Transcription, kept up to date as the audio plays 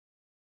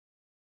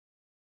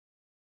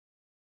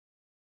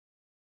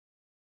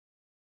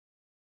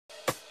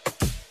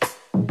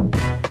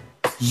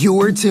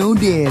You're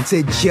tuned in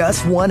to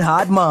Just One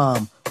Hot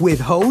Mom with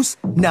host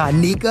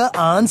Nanika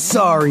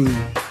Ansari.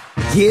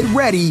 Get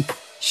ready.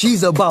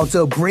 She's about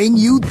to bring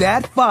you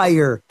that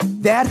fire,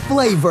 that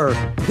flavor,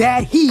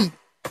 that heat,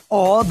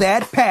 all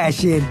that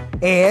passion,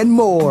 and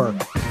more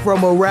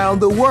from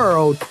around the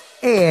world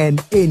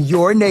and in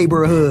your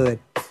neighborhood.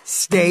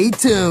 Stay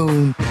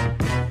tuned.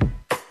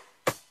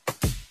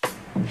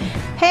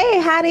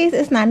 Hey, hotties,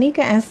 it's Nanika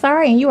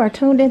Ansari, and you are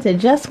tuned into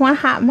Just One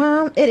Hot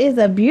Mom. It is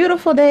a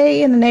beautiful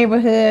day in the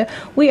neighborhood.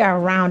 We are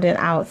rounding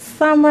out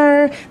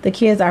summer. The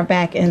kids are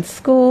back in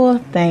school,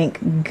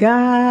 thank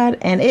God,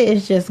 and it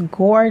is just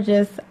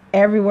gorgeous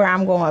everywhere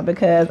I'm going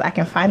because I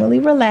can finally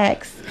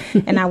relax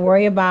and not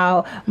worry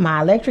about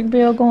my electric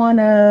bill going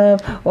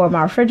up or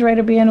my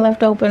refrigerator being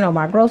left open or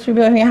my grocery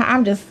bill.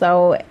 I'm just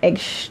so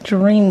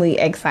extremely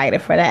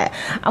excited for that.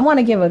 I want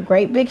to give a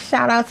great big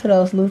shout out to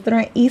those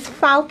Lutheran East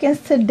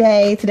Falcons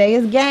today. Today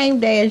is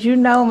game day. As you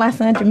know, my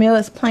son Jamil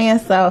is playing,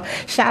 so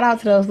shout out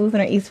to those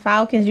Lutheran East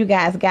Falcons. You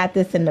guys got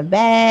this in the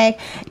bag.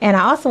 And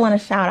I also want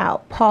to shout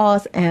out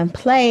Pause and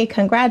Play.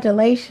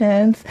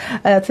 Congratulations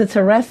to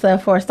Teresa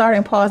for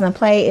starting Pause and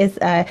Play. It's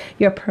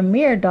your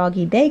premier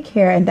doggy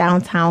daycare in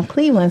downtown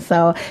Cleveland.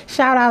 So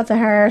shout out to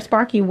her.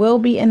 Sparky will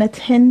be in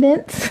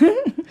attendance.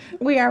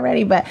 We are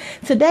ready. But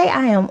today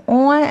I am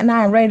on and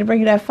I am ready to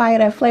bring you that fire,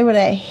 that flavor,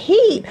 that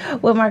heat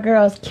with my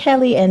girls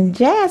Kelly and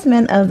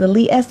Jasmine of the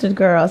Lee Ester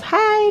girls.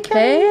 Hi,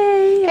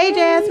 Kelly. Hey,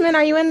 Jasmine.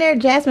 Are you in there?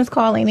 Jasmine's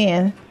calling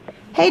in.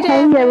 Hey,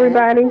 Jasmine. Hey,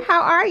 everybody.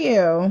 How are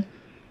you?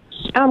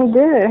 I'm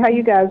good. How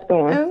you guys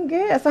doing? I'm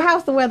good. So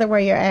how's the weather where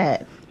you're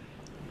at?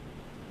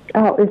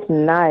 Oh, it's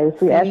nice.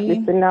 We're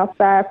actually sitting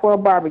outside for a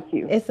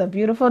barbecue. It's a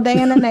beautiful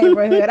day in the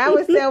neighborhood. I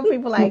always tell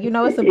people, like,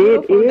 it's a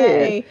beautiful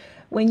day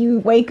when you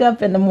wake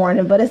up in the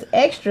morning, but it's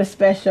extra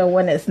special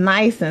when it's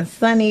nice and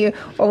sunny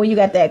or when you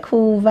got that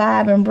cool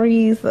vibe and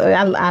breeze.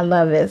 I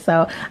love it.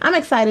 So I'm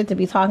excited to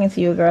be talking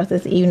to you girls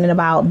this evening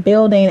about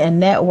building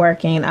and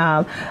networking.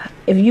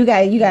 If you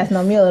guys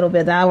know me a little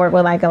bit, I work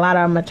with like a lot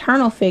of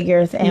maternal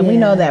figures, and we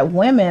know that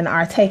women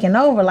are taking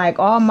over. Like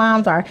all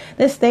moms are,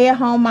 there's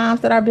stay-at-home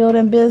moms that are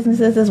building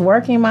businesses, there's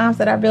working moms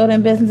that are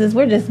building businesses.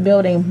 We're just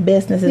building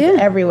businesses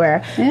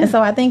everywhere. And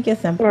so I think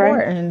it's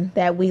important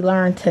that we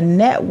learn to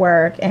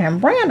network and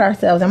brand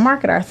ourselves and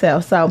market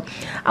ourselves. So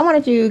I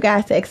wanted you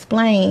guys to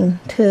explain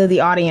to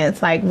the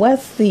audience, like,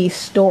 what's the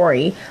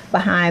story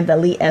behind the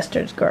Lee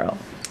Ester's girl?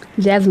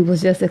 Jasmine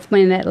was just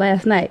explaining that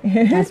last night.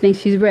 I think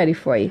she's ready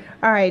for you.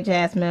 All right,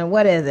 Jasmine,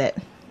 what is it?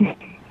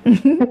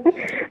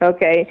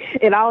 Okay.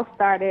 It all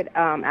started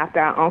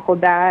after our uncle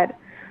died.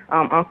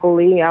 Uncle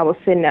Lee, I was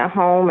sitting at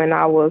home and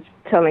I was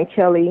telling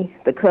Kelly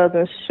the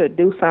cousins should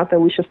do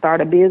something. We should start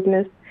a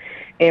business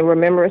in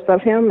remembrance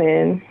of him,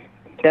 and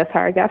that's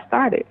how it got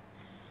started.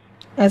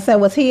 And so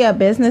was he a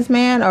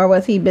businessman or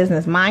was he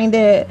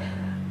business-minded?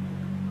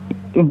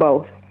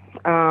 Both.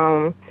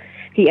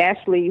 He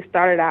actually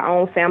started our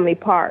own family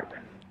park,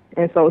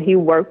 and so he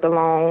worked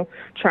along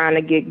trying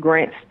to get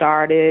grants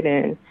started.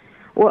 And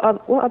what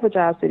other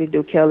jobs did he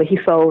do, Kelly? He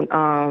sold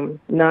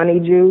noni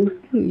juice.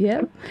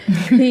 Yep.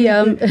 He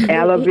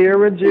aloe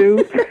vera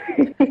juice.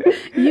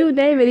 You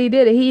name it, he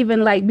did it. He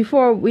even, like,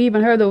 before we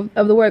even heard of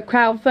the word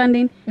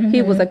crowdfunding,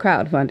 he was a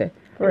crowdfunder.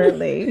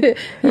 Really?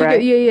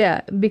 Right.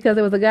 Yeah. Because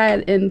there was a guy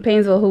in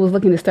Painesville who was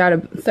looking to start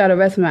a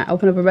restaurant,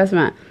 open up a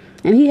restaurant,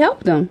 and he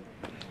helped him.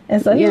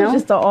 And so he was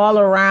just an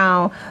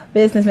all-around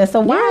businessman. So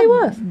why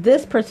was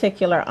this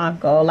particular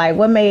uncle? Like,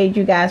 what made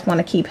you guys want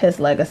to keep his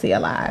legacy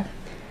alive?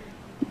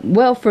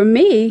 Well, for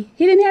me,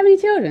 he didn't have any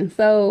children.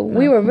 So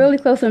we were really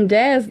close to him.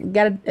 Jazz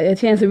got a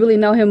chance to really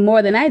know him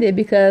more than I did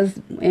because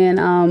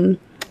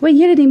what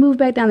year did he move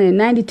back down there? In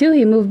 92,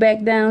 he moved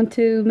back down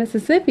to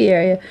Mississippi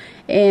area.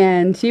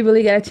 And she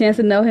really got a chance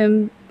to know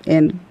him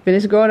and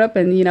finished growing up.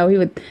 And, he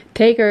would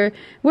take her.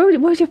 What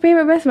was your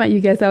favorite restaurant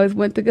you guys always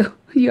went to go?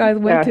 You always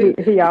went to?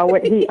 He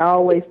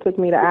always took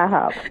me to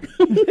IHOP.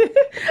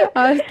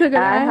 Always took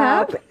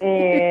her to IHOP?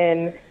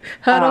 And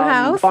Huddle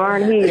House?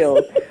 Barn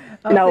Hills.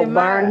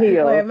 Barn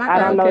Hills. I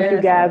don't know if you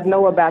guys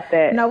know about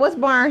that. No, what's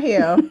Barn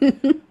Hill?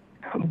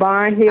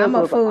 Barn Hills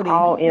was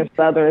all in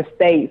southern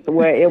states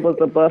where it was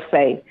a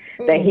buffet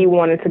that he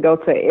wanted to go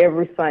to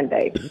every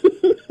Sunday.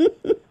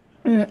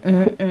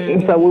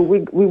 So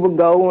we would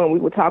go and we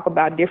would talk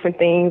about different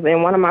things.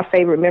 And one of my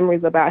favorite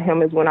memories about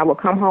him is when I would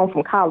come home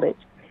from college,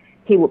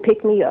 he would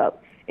pick me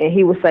up and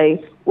he would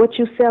say, "What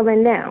you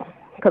selling now?"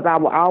 Because I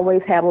would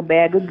always have a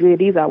bag of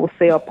goodies. I would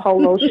sell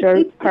polo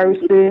shirts,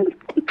 purses,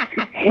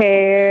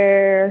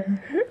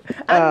 hair,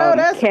 I know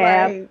that's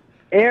caps, right.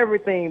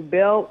 Everything,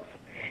 belts.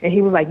 And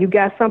he was like, "You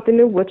got something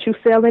new? What you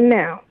selling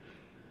now?"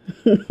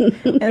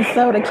 And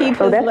so to keep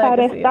his that's legacy. how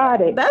that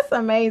started. That's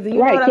amazing.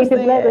 You right, know what keep I'm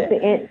his saying?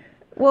 legacy. And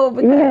well,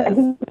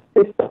 because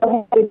it's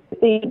so happy to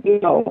see,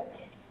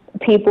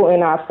 people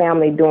in our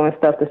family doing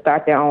stuff to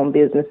start their own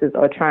businesses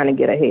or trying to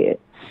get ahead.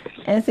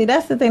 And see,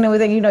 that's the thing that we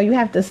think, you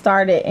have to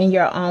start it in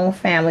your own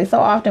family. So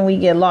often we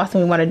get lost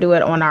and we want to do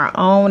it on our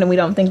own and we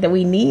don't think that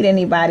we need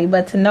anybody.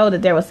 But to know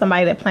that there was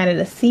somebody that planted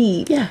a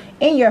seed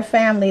in your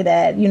family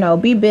that,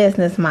 be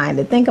business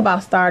minded. Think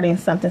about starting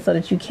something so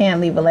that you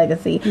can leave a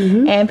legacy.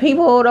 Mm-hmm. And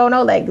people don't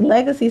know, like,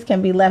 legacies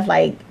can be left,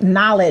 like,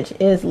 knowledge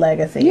is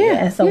legacy.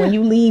 Yeah. And so when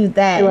you leave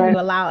that, you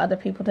allow other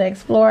people to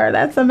explore.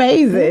 That's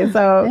amazing. Yeah.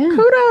 So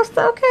kudos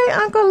to,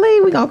 Uncle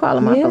Lee. We're going to call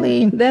him Uncle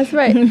Lee. That's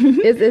right.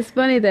 It's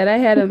funny that I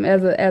had him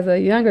as a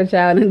younger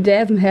child, and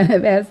Jasmine had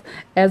him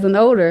as an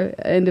older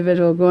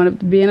individual growing up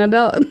to be an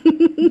adult.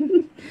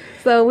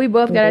 So we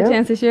both got a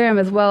chance to share him,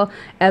 as well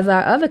as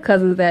our other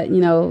cousins that,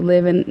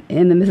 live in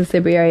the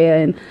Mississippi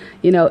area. And,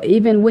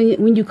 even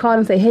when you call him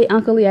and say, hey,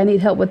 Uncle Lee, I need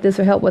help with this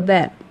or help with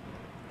that,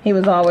 he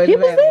was always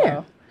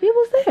there. He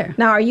was there.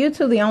 Now, are you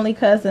two the only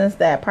cousins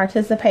that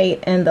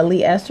participate in the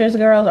Lee Ester's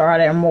Girls, or are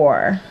there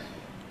more?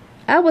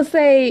 I would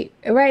say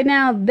right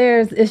now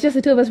it's just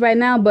the two of us right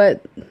now,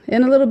 but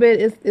in a little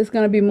bit it's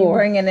going to be more.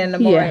 Bringing in the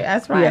more. Yeah.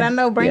 That's right. Yeah. I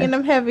know, bringing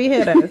them heavy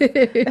hitters.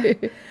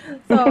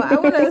 So I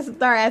want to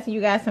start asking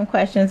you guys some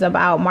questions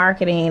about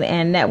marketing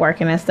and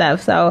networking and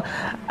stuff. So,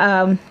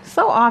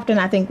 so often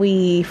I think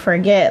we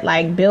forget,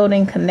 like,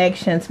 building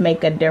connections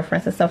make a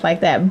difference and stuff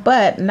like that.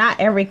 But not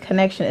every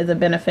connection is a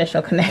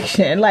beneficial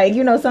connection. Like,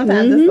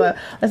 sometimes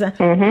listen,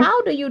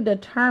 how do you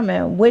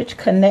determine which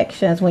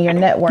connections when you're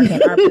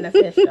networking are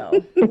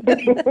beneficial?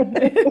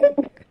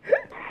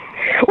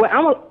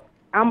 Well,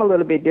 I'm a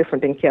little bit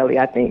different than Kelly,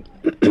 I think.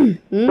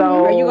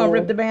 So, are you gonna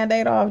rip the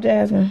Band-Aid off,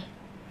 Jasmine?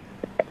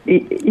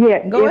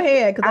 Yeah. Go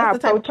ahead, because that's the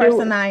type of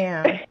person I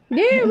am.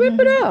 Yeah, rip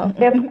it off.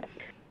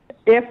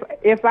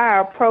 If I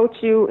approach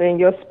you and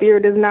your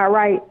spirit is not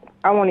right,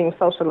 I won't even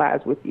socialize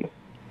with you.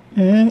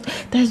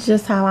 That's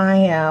just how I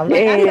am.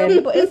 Like, I tell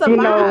people, it's a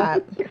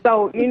vibe.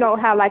 So you know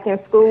how, like, in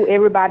school,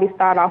 everybody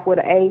start off with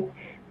an A.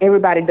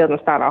 Everybody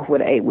doesn't start off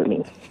with an A with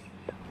me.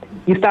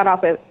 You start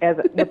off with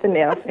an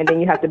F, and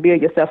then you have to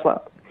build yourself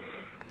up.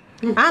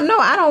 I know.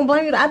 I don't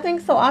blame you. I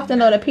think so often,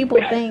 though, that people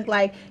think,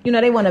 like,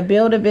 they want to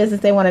build a business,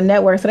 they want to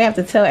network, so they have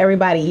to tell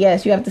everybody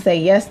yes. You have to say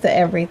yes to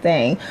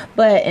everything.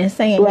 But in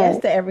saying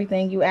yes to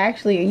everything, you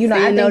actually,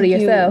 I know to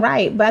yourself.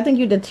 Right. But I think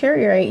you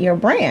deteriorate your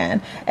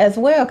brand as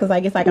well, because,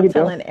 like, it's like I'm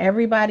telling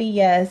everybody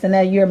yes, and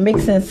that you're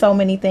mixing so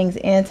many things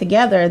in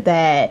together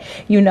that,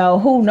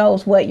 who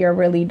knows what you're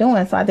really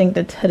doing. So I think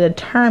that to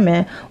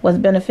determine what's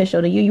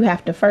beneficial to you, you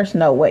have to first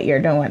know what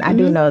you're doing. I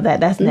do know that.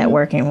 That's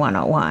networking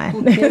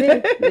 101.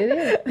 It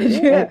is.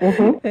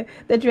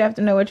 That you have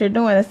to know what you're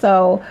doing.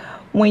 So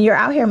when you're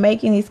out here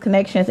making these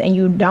connections and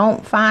you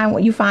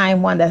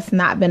find one that's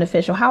not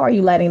beneficial, how are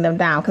you letting them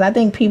down? Because I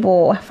think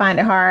people find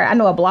it hard. I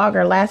know a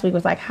blogger last week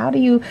was like, how do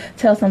you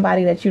tell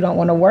somebody that you don't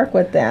want to work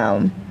with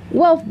them?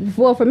 Well,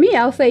 for me,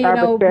 I'll say, I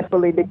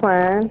respectfully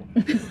decline.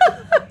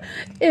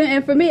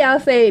 And for me, I'll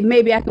say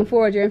maybe I can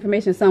forward your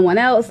information to someone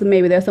else.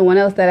 Maybe there's someone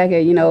else that I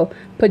could,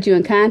 put you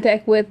in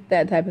contact with,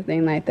 that type of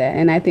thing like that.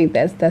 And I think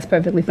that's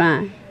perfectly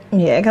fine.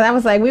 Yeah, because I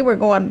was like, we were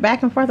going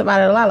back and forth about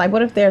it a lot. Like,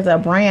 what if there's a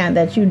brand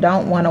that you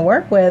don't want to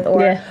work with,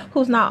 or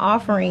who's not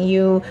offering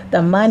you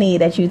the money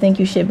that you think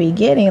you should be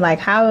getting? Like,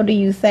 how do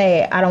you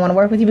say, I don't want to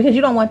work with you? Because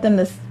you don't want them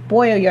to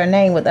spoil your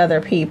name with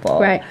other people.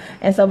 Right.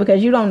 And so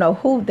because you don't know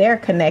who they're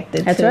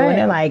connected to. Right. And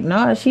they're like,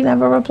 no, she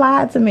never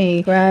replied to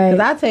me. Right. Because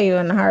I tell you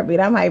in a heartbeat,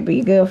 I might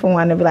be good for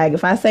one to be like,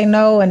 if I say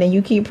no and then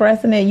you keep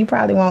pressing it, you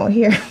probably won't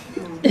hear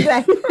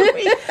that from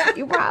me.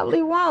 You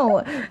probably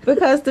won't.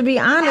 Because to be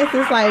honest,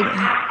 it's like,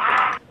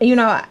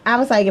 I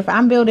was like, if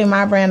I'm building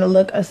my brand to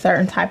look a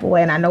certain type of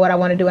way and I know what I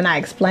want to do and I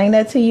explain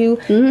that to you,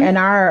 and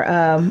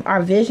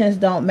our visions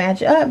don't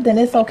match up, then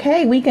it's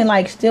okay. We can,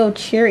 like, still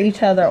cheer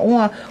each other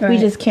on. Right. We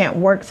just can't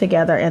work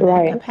together in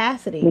that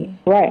capacity.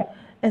 Right.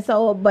 And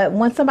so, but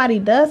when somebody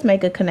does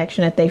make a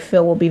connection that they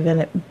feel will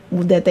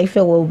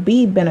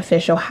be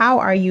beneficial, how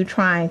are you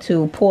trying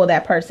to pull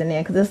that person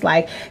in? Because it's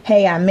like,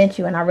 hey, I met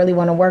you and I really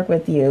want to work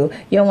with you.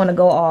 You don't want to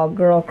go all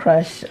girl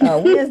crush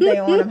Wednesday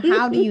on them.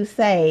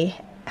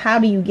 How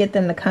do you get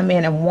them to come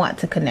in and want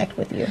to connect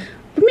with you?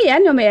 For me, I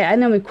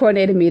know we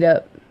coordinate a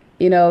meetup,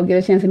 get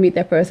a chance to meet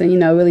that person,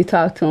 really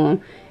talk to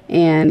them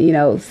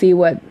and, see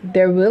what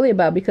they're really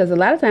about. Because a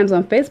lot of times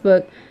on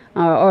Facebook,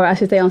 or I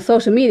should say on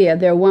social media,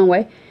 they're one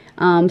way.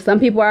 Some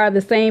people are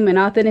the same and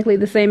authentically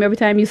the same every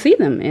time you see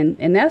them,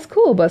 and that's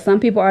cool, but some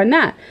people are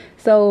not.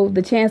 So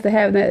the chance to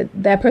have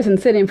that person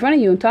sit in front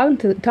of you and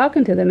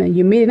talking to them and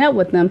you're meeting up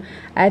with them,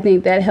 I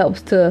think that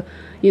helps to,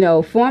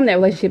 form that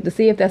relationship, to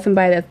see if that's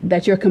somebody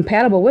that you're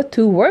compatible with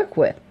to work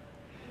with.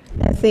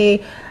 And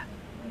see,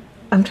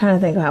 I'm trying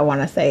to think how I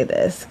want to say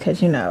this, because,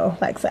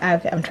 so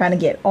I'm trying to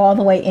get all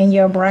the way in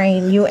your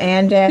brain, you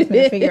and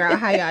Jasmine, to figure out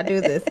how y'all do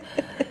this.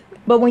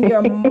 But when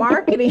you're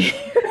marketing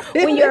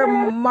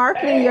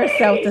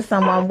yourself to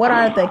someone, what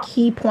are the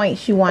key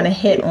points you want to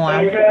hit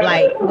on?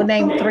 Like, we'll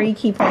name 3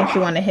 key points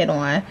you want to hit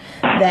on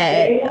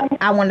that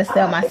I want to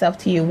sell myself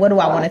to you. What do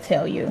I want to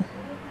tell you?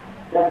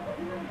 You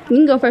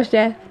can go first,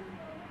 Jazz.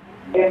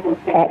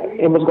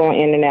 It was going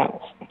in and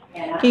out.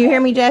 Can you hear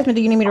me, Jasmine?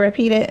 Do you need me to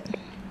repeat it?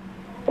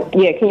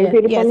 Yeah, can you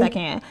repeat it? Yes, I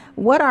can.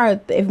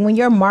 when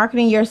you're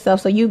marketing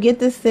yourself, so you get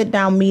this sit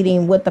down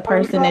meeting with the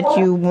person that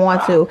you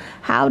want to,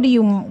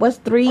 what's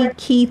 3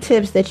 key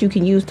tips that you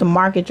can use to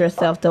market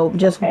yourself to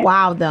just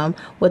wow them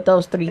with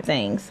those 3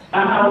 things?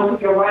 Oh.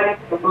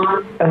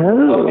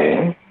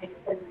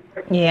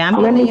 Yeah,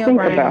 I'm Let me your think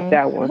brain. about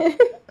that one.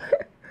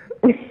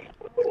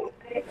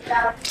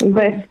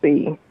 Let's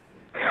see.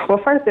 Well,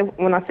 first,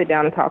 when I sit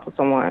down and talk to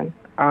someone,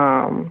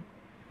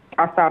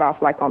 I start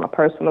off like on a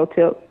personal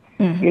tip,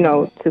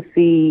 to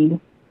see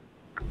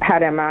how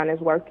their mind is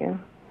working.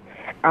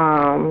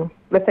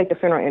 Let's take the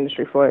funeral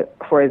industry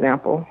for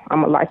example.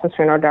 I'm a licensed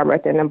funeral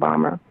director and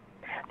embalmer.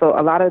 So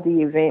a lot of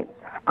the events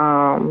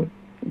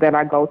that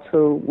I go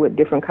to with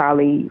different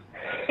colleagues,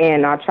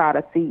 and I try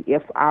to see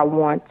if I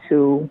want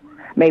to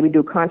maybe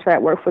do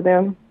contract work for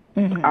them.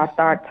 I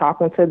start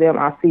talking to them.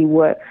 I see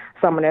what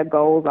some of their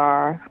goals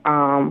are.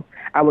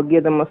 I would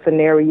give them a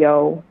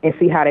scenario and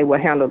see how they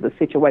would handle the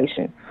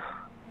situation.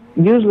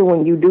 Usually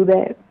when you do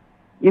that,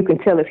 you can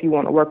tell if you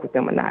want to work with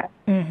them or not.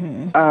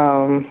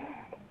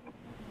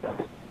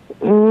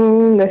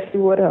 Let's see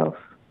what else.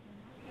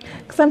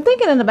 Because I'm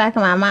thinking in the back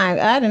of my mind,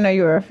 I didn't know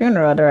you were a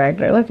funeral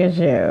director. Look at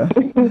you.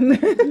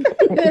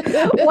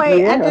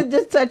 Wait, Yeah. I could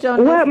just touch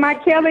on What, this. my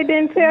Kelly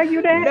didn't tell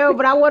you that? No,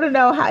 but I want to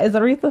know, is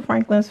Aretha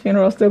Franklin's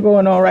funeral still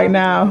going on right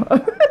now?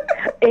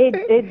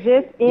 It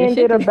just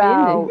ended have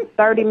about ended.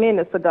 30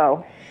 minutes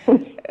ago.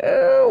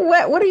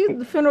 What are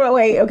you, funeral?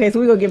 Wait, okay, so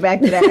we're going to get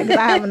back to that because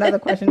I have another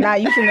question. Now,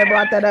 you shouldn't have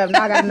brought that up.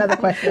 Now I got another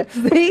question.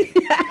 See?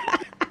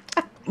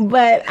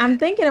 But I'm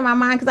thinking in my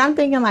mind, because I'm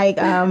thinking like,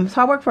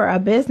 so I work for a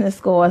business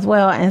school as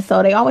well. And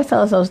so they always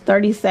tell us those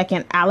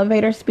 30-second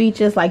elevator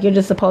speeches, like you're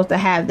just supposed to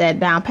have that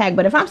down packed.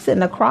 But if I'm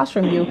sitting across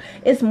from you,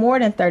 it's more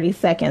than 30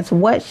 seconds.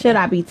 What should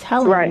I be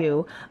telling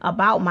you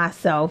about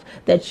myself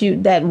that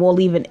will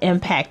leave an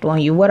impact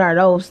on you? What are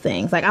those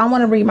things? Like, I don't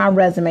want to read my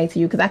resume to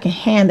you because I can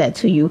hand that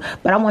to you,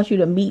 but I want you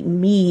to meet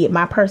me,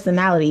 my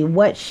personality.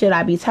 What should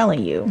I be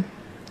telling you?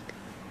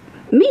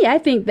 Me, I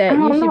think that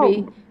you should know.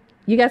 be.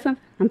 You got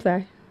something? I'm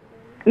sorry.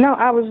 No,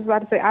 I was just about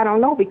to say, I don't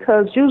know,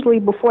 because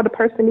usually before the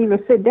person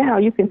even sit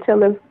down, you can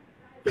tell if,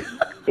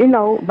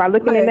 by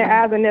looking in their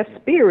eyes and their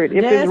spirit,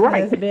 if it's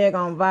right. Jasmine's big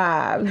on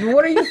vibes.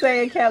 What are you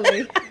saying,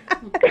 Kelly?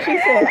 She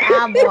said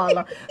eyeball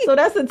them. So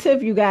that's a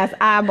tip, you guys.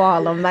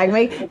 Eyeball them.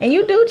 And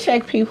you do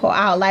check people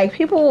out. Like,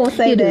 people will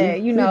say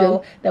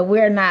that, that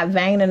we're not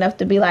vain enough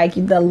to be like,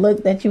 the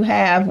look that you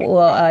have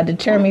will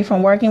deter me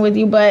from working with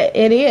you. But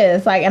it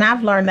is. And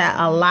I've learned that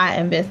a lot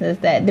in business,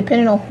 that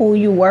depending on who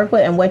you work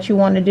with and what you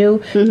want to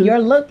do, your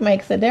look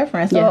makes a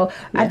difference. So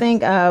I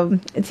think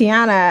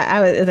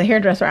Tiana, is a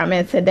hairdresser I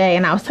met today,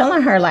 and I was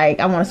telling her, like,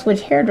 I want to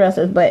switch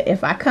hairdressers, but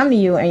if I come to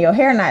you and your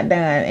hair not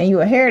done and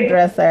you a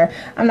hairdresser,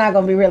 I'm not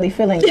going to be really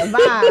feeling your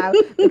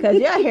vibe because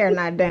your hair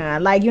not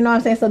done. Like, you know what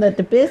I'm saying? So that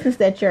the business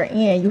that you're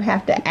in, you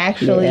have to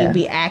actually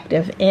be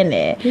active in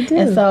it.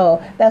 And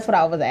so that's what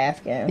I was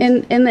asking.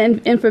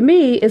 And for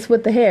me, it's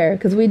with the hair,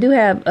 because we do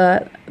have,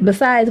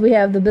 besides we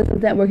have the business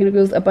networking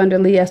groups up under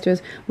Lee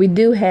Ester's, we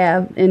do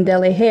have in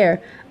Deli Hair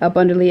up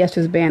under Lee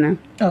Ester's banner.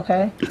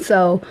 Okay.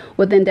 So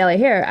within Deli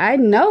Hair, I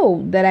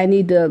know that I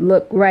need to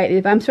look right.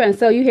 If I'm trying to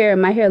sell you hair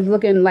and my hair is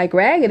looking like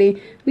raggedy,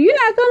 well, you're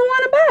not going to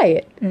want to buy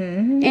it.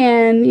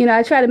 And,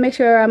 I try to make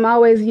sure I'm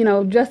always,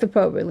 dressed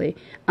appropriately.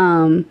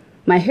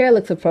 My hair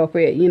looks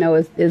appropriate,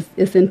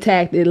 it's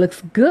intact. It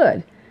looks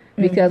good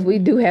because we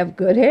do have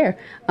good hair.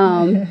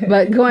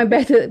 But going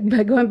back to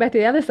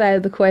the other side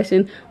of the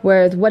question,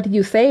 whereas what do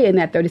you say in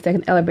that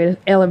 30-second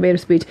elevator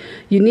speech?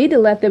 You need to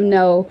let them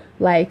know,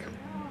 like,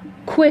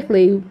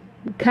 quickly,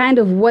 kind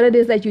of what it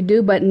is that you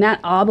do, but not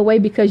all the way,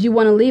 because you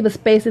want to leave a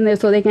space in there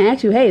so they can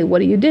ask you, hey, what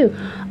do you do?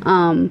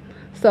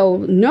 So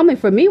normally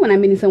for me, when I'm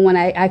meeting someone,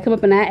 I come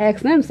up and I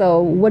ask them,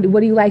 so what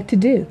do you like to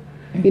do?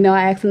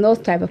 I ask them those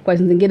type of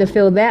questions and get a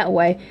feel that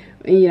way,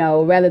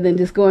 rather than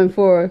just going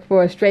for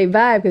a straight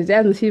vibe, because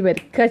Jasmine, she's ready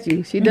to cut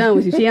you. She done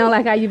with you. She don't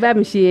like how you vibe,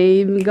 and she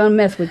ain't even gonna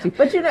mess with you.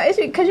 But it's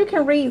because you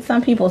can read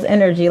some people's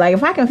energy. Like,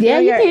 if I can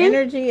feel your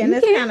energy, and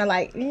it's kind of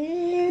like,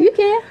 you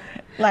can.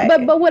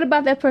 Like, but what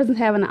about that person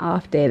having an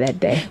off day that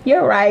day?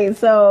 You're right.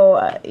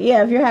 So,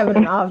 if you're having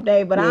an off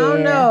day, but I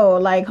don't know.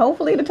 Like,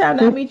 hopefully the time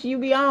that I meet you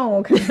be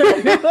on.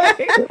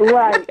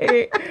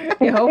 Right.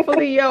 And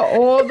hopefully you're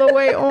all the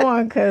way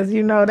on, because,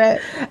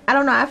 that, I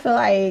don't know, I feel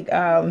like,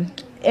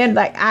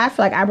 I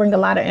feel like I bring a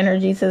lot of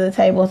energy to the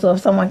table. So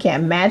if someone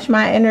can't match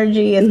my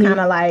energy, it's kind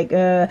of like,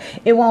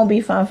 it won't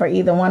be fun for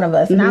either one of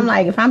us. And I'm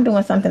like, if I'm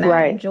doing something that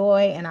I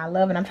enjoy and I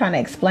love and I'm trying to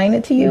explain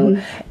it to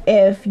you,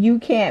 if you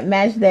can't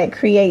match that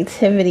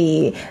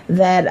creativity,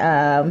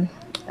 that,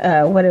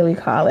 what do we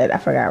call it? I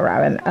forgot,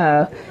 Robin.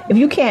 If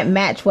you can't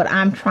match what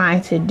I'm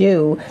trying to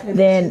do,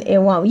 then it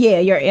won't,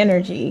 your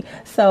energy.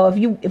 So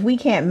if we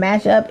can't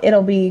match up,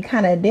 it'll be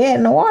kind of dead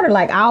in the water.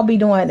 Like, I'll be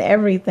doing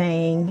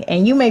everything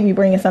and you may be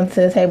bringing something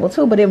to the table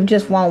too, but it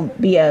just won't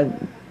be a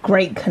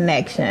great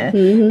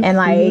connection. And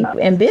like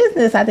in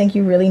business, I think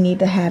you really need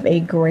to have a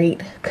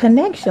great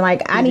connection.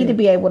 Like I need to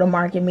be able to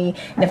market me.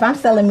 And if I'm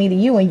selling me to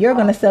you and you're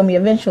going to sell me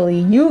eventually,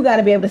 you got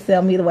to be able to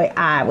sell me the way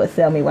I would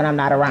sell me when I'm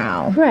not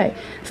around. Right.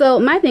 So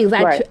my thing is,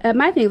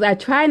 I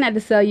try not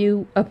to sell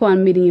you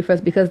upon meeting you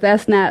first, because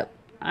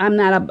I'm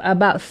not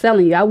about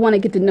selling you. I want to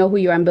get to know who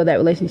you are and build that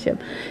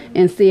relationship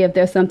and see if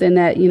there's something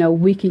that,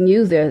 we can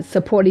use there,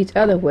 support each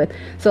other with.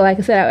 So like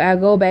I said, I'll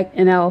go back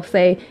and I'll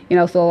say,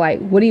 so like,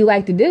 what do you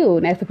like to do?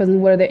 And ask the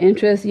person what are their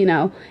interests,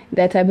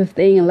 that type of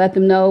thing, and let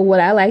them know what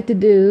I like to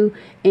do.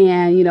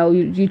 And,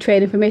 you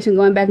trade information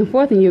going back and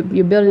forth, and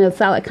you're building a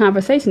solid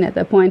conversation at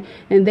that point.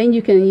 And then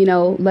you can,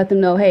 let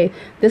them know, hey,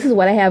 this is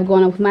what I have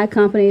going on with my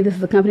company. This is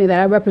the company that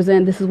I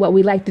represent. This is what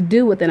we like to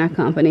do within our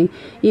company.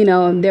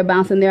 And they're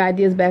bouncing their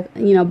ideas back,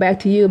 back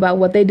to you about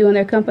what they do in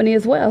their company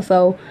as well.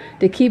 So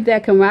to keep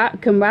that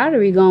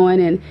camaraderie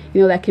going and,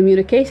 that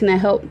communication,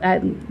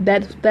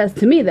 that's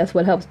to me, that's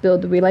what helps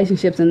build the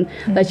relationships and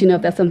let you know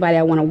if that's somebody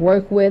I want to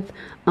work with.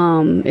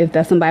 If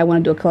that's somebody I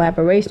want to do a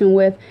collaboration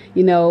with,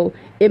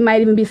 it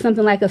might even be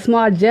something like a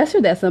small gesture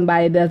that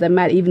somebody does that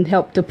might even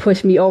help to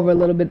push me over a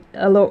little bit.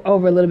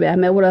 I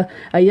met with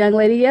a young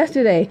lady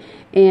yesterday,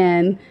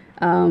 and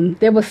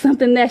there was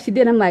something that she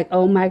did. I'm like,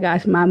 oh my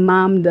gosh, my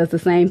mom does the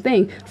same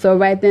thing. So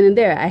right then and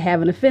there, I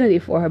have an affinity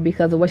for her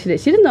because of what she did.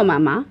 She didn't know my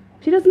mom.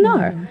 She doesn't know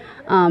her.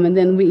 And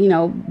then we,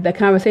 the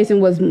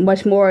conversation was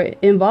much more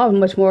involved,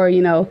 much more,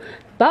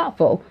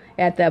 thoughtful.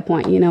 At that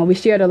point, we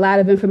shared a lot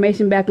of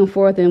information back and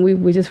forth, and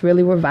we just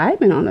really were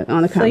vibing on the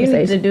conversation. So you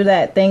need to do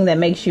that thing that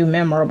makes you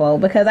memorable,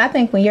 because I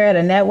think when you're at a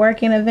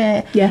networking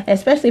event,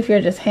 especially if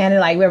you're just handing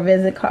like we're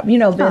business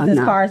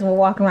cards and we're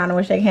walking around and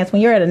we're shaking hands.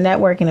 When you're at a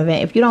networking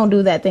event, if you don't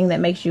do that thing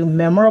that makes you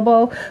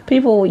memorable,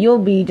 you'll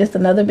be just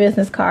another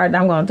business card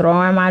that I'm going to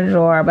throw in my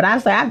drawer. But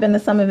I've been to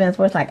some events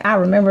where it's like, I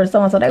remember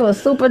so and so, they was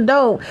super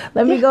dope.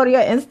 Let me go to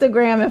your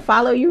Instagram and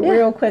follow you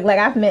real quick. Like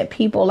I've met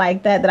people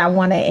like that I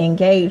want to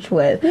engage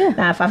with.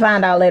 Now if I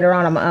find out later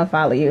on, I'm gonna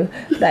unfollow you.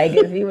 Like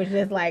if you was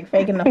just like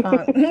faking the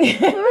funk.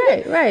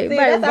 right. See,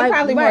 that's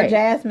probably more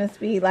Jasmine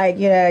speed. Like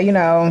if we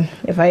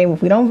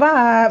don't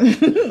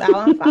vibe,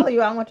 I'll unfollow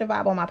you. I don't want your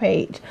vibe on my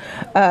page.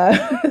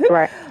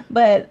 Right.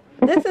 But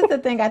this is the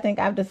thing I think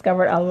I've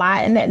discovered a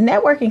lot, and that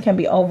networking can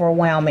be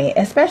overwhelming,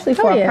 especially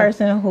for a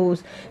person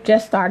who's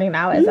just starting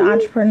out as an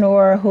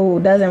entrepreneur who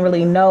doesn't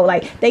really know.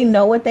 Like they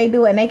know what they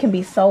do and they can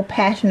be so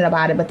passionate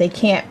about it, but they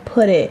can't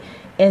put it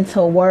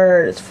into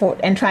words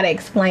and try to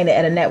explain it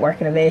at a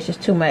networking event. It's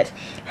just too much.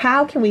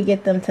 How can we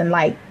get them to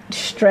like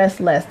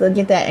stress less, to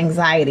get that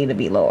anxiety to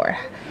be lower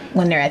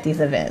when they're at these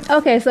events?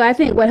 Okay, so I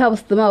think what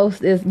helps the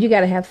most is you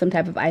got to have some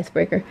type of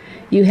icebreaker.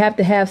 You have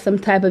to have some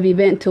type of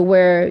event to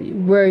where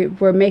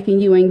we're making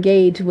you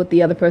engage with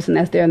the other person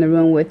that's there in the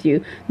room with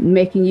you,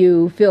 making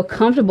you feel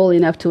comfortable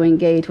enough to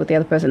engage with the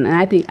other person. And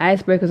I think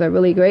icebreakers are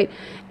really great.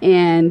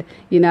 And,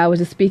 I was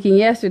just speaking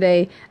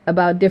yesterday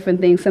about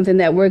different things, something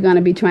that we're going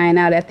to be trying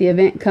out at the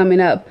event coming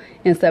up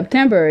in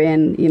September.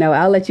 And,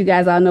 I'll let you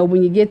guys all know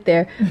when you get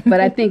there. But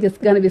I think it's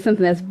going to be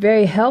something that's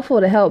very helpful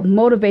to help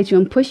motivate you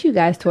and push you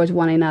guys towards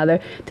one another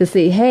to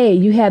see, hey,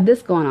 you have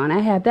this going on. I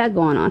have that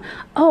going on.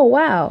 Oh,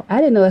 wow. I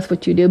didn't know that's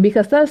what you do.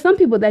 Because there's some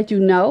people that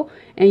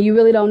and you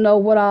really don't know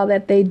what all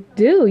that they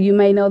do. You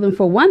may know them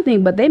for one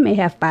thing, but they may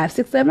have 5,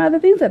 6, 7 other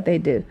things that they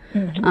do.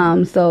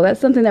 So that's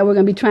something that we're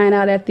going to be trying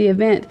out at the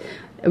event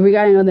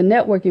regarding the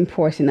networking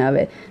portion of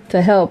it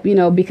to help,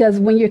 because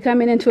when you're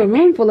coming into a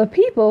room full of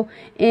people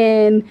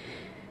and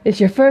it's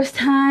your first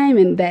time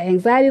and that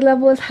anxiety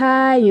level is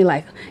high, and you're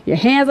like, your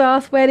hands are all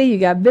sweaty, you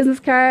got business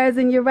cards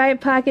in your right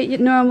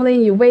pocket normally,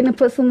 and you're waiting to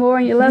put some more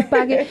in your left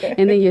pocket,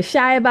 and then you're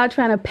shy about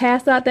trying to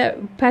pass out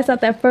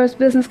that first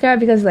business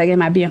card because it's like,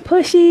 am I being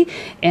pushy,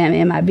 and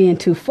am I being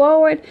too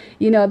forward?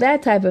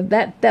 That type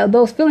of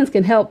those feelings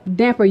can help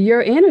damper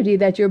your energy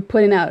that you're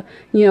putting out,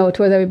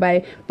 towards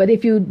everybody. But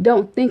if you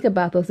don't think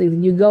about those things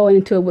and you go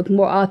into it with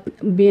more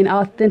being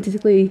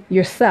authentically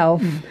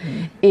yourself,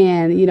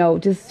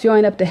 and just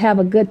showing up to have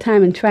a good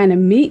time and trying to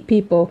meet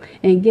people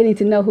and getting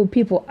to know who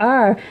people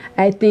are,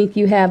 I think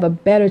you have a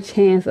better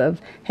chance of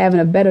having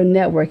a better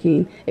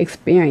networking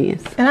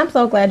experience. And I'm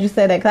so glad you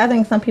said that, because I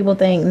think some people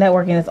think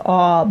networking is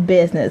all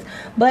business.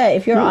 But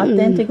if you're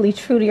authentically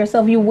true to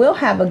yourself, you will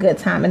have a good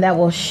time, and that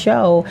will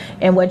show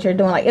in what you're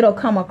doing. Like it'll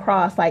come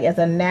across like as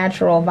a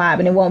natural vibe,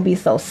 and it won't be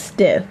so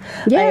stiff.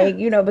 Like,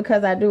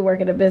 because I do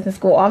work at a business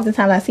school,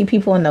 oftentimes I see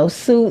people in those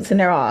suits and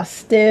they're all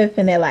stiff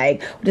and they're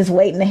like just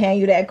waiting to hand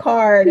you that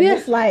card. And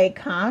it's like,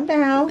 calm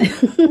down.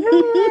 Relax,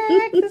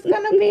 it's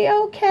gonna be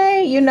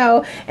okay,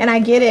 and I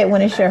get it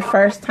when it's your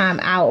first time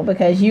out,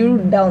 because you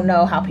don't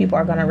know how people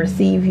are gonna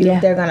receive you.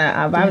 They're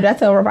gonna vibe. I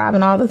tell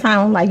Robin all the time,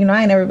 I'm like,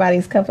 I ain't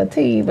everybody's cup of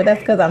tea, but that's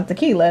because I'm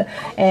tequila.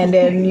 And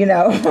then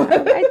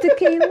right,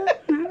 tequila.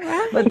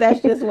 but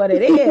that's just what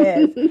it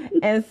is.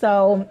 And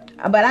so,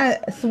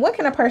 so what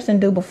can a person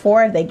do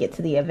before they get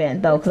to the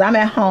event though? Because I'm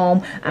at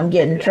home, I'm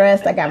getting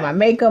dressed, I got my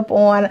makeup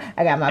on,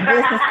 I got my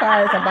business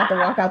cards, I'm about to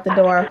walk out the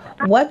door.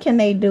 What can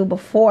they do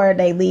before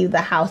they leave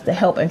the house to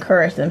help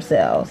encourage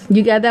themselves?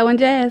 You got that one,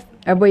 Jazz?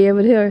 Or were you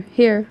able to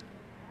hear?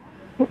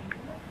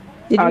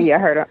 Yeah, I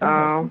heard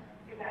it.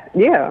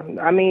 Yeah,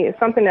 I mean, it's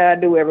something that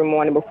I do every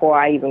morning before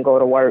I even go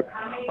to work,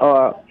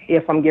 or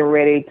if I'm getting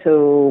ready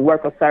to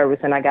work a service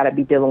and I got to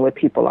be dealing with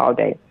people all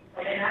day.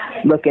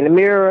 Look in the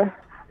mirror,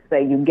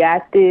 say, you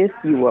got this,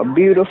 you are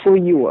beautiful,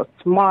 you are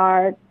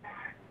smart.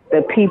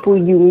 The people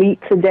you meet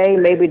today,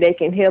 maybe they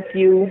can help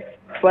you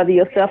further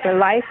yourself in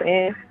life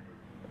and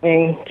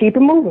keep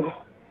it moving.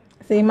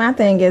 See, my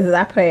thing is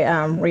I play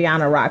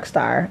Rihanna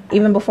Rockstar.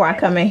 Even before I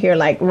come in here,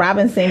 like,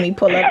 Robin seen me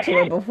pull up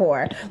to it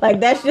before. Like,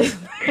 that's just...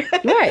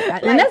 right.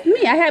 Like, and that's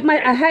me.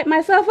 I hype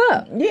myself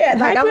up. Yeah,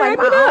 like, I'm like,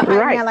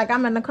 man, like,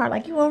 I'm in the car,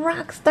 like, you a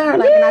rock star.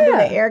 Like, and I do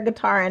the air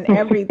guitar and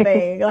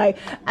everything. Like,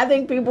 I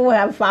think people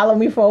have followed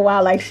me for a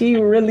while. Like, she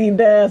really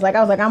does. Like,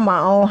 I was like, I'm my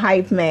own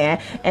hype man.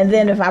 And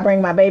then if I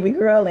bring my baby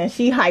girl in,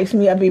 she hypes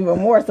me up even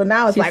more. So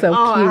now it's she's like, so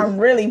cute. I'm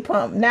really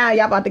pumped. Now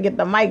y'all about to get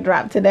the mic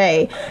drop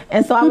today.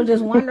 And so I was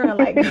just wondering,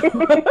 like...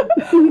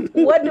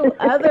 what do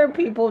other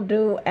people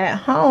do at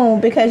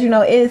home? Because, you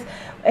know, it's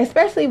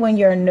especially when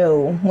you're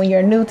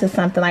new to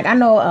something. Like, I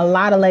know a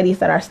lot of ladies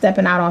that are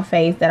stepping out on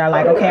faith that are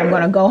like, okay, I'm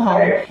going to go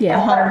home and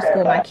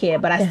homeschool my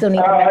kid, but I still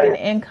need to make an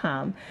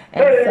income.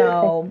 And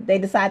so they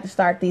decide to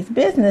start these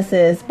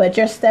businesses, but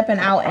you're stepping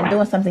out and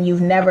doing something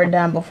you've never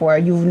done before.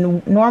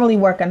 You normally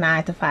work a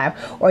 9 to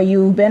 5, or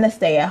you've been a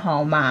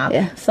stay-at-home mom.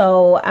 Yeah.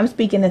 So I'm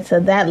speaking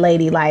into that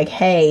lady like,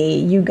 hey,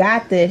 you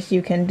got this,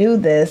 you can do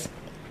this.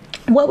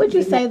 What would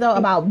you say, though,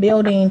 about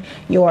building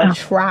your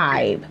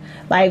tribe?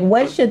 Like,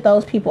 what should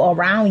those people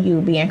around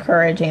you be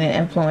encouraging and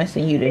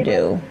influencing you to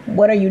do?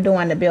 What are you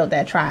doing to build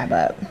that tribe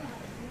up?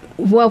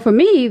 Well, for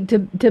me, to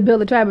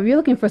build a tribe, if you're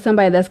looking for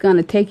somebody that's going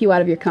to take you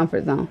out of your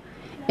comfort zone,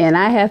 and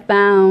I have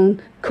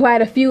found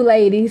quite a few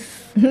ladies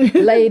who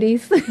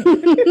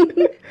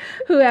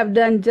have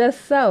done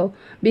just so,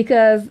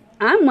 because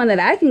I'm one that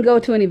I can go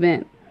to an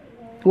event.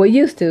 Well,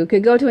 used to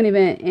could go to an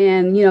event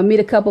and, you know,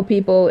 meet a couple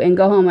people and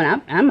go home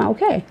and I'm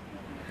okay.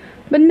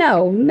 But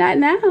no, not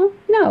now.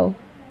 No.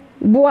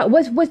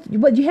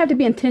 What you have to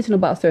be intentional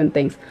about certain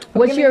things.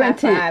 What's your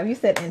intent? 5. You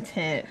said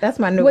intent. That's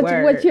my new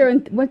word.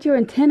 What's your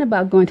intent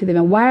about going to the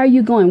event? Why are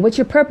you going? What's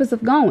your purpose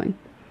of going?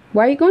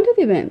 Why are you going to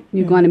the event?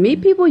 You're going to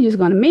meet people, you're just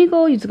going to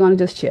mingle, you're just going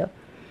to just chill.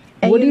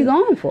 And what are you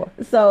going for?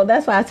 So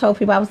that's why I told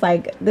people, I was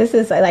like, this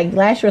is like,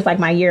 last year was like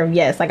my year of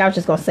yes. Like, I was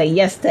just going to say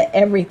yes to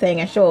everything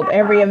and show up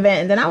every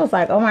event. And then I was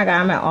like, oh my God,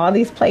 I'm at all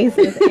these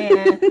places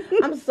and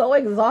I'm so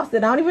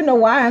exhausted. I don't even know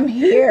why I'm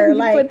here.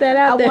 Like, put that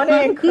out I want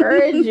to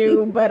encourage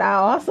you, but I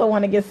also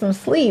want to get some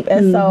sleep.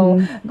 And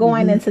so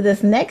going into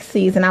this next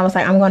season, I was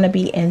like, I'm going to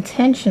be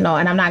intentional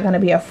and I'm not going to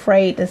be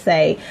afraid to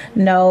say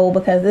no,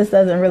 because this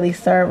doesn't really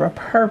serve a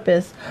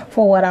purpose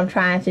for what I'm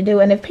trying to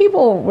do. And if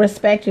people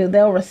respect you,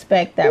 they'll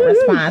respect that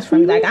response.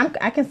 From like,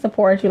 I can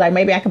support you. Like,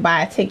 maybe I could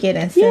buy a ticket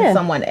and send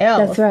someone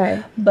else. That's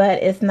right.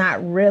 But it's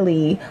not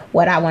really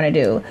what I want to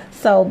do.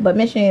 So, but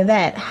mentioning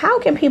that, how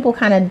can people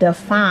kind of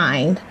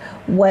define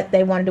what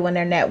they want to do in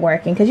their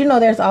networking? Because, you know,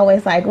 there's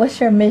always like, what's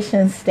your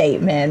mission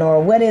statement,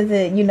 or what is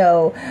it, you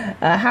know,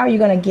 how are you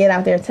going to get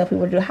out there and tell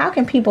people to do? How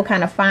can people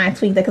kind of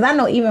tweak that? Because I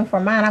know even for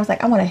mine, I was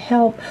like, I want to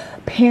help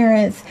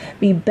parents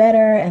be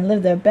better and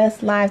live their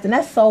best lives. And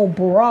that's so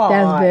broad.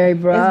 That's very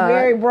broad. It's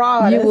very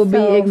broad. You will be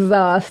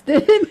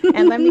exhausted.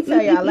 And let me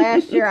tell y'all,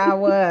 last year I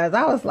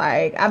was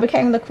like, I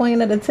became the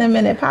queen of the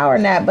 10-minute power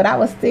nap, but I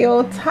was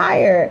still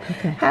tired.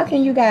 Okay. How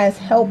can you guys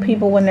help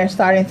people when they're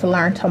starting to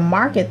learn to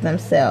market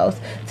themselves,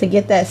 to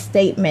get that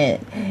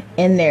statement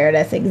in there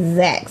that's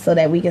exact, so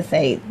that we can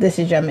say, this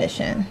is your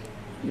mission?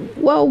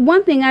 Well,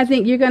 one thing, I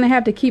think you're going to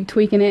have to keep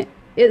tweaking it.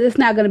 It's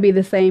not going to be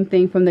the same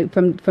thing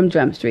from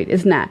Jump Street.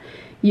 It's not.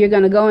 You're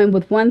going to go in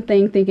with one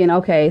thing thinking,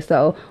 okay,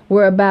 so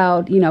we're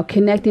about, you know,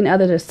 connecting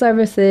others to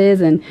services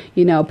and,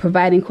 you know,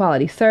 providing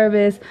quality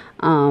service,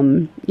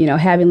 you know,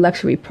 having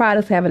luxury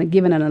products,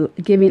 giving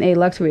a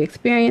luxury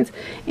experience.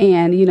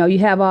 And, you know, you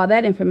have all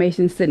that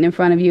information sitting in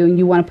front of you and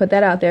you want to put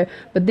that out there.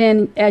 But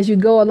then as you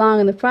go along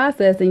in the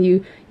process and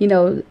you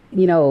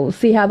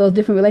see how those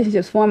different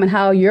relationships form and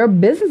how your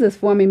business is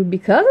forming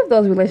because of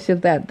those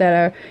relationships that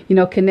are, you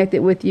know,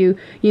 connected with you,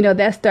 you know,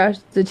 that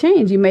starts to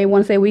change. You may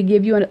want to say, we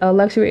give you a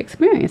luxury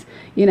experience,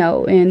 you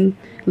know, and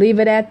leave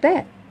it at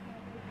that.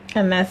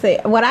 And that's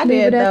it. What I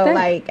did, though,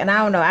 like, and I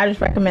don't know, I just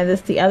recommend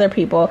this to other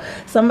people.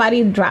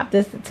 Somebody dropped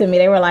this to me.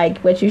 They were like,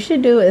 what you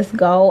should do is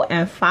go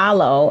and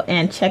follow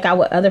and check out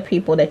what other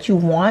people that you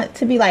want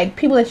to be, like,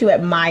 people that you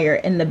admire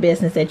in the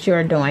business that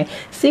you're doing.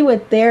 See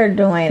what they're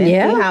doing and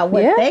see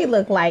what they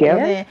look like.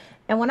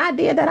 And when I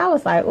did that, I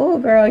was like, oh,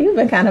 girl, you've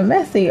been kind of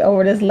messy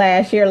over this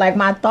last year. Like,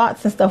 my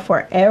thoughts and stuff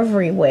were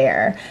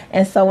everywhere.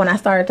 And so when I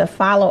started to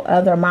follow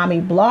other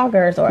mommy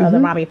bloggers or other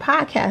mommy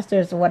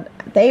podcasters, what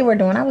they were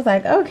doing, I was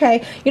like,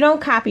 okay, you don't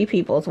copy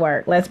people's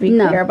work. Let's be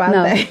clear about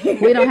that.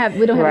 we don't have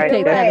to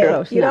take that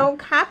approach. You don't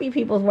copy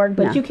people's work,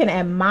 but you can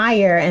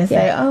admire and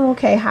say, oh,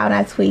 okay, how did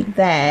I tweak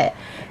that?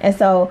 And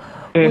so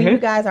when you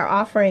guys are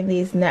offering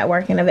these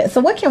networking events,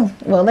 so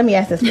let me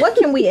ask this, what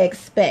can we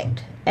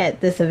expect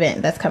at this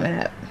event that's coming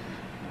up?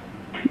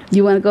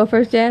 You want to go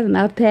first, Jazz, and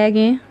I'll tag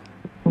in?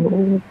 I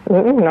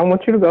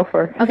want you to go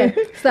first. Okay,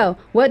 so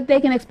what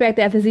they can expect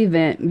at this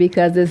event,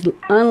 because it's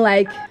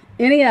unlike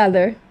any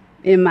other,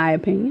 in my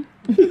opinion.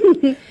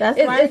 That's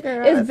right,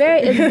 girl. It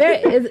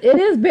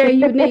is very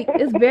unique.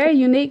 It's very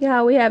unique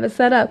how we have it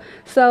set up.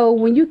 So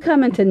when you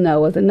come into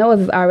Noah's, and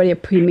Noah's is already a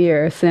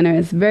premier center,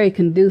 it's very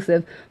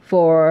conducive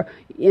for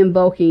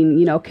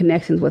invoking,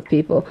 connections with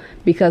people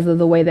because of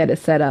the way that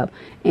it's set up.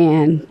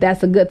 And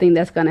that's a good thing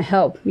that's going to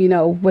help,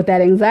 with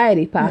that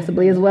anxiety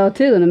possibly as well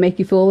too, and to make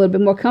you feel a little bit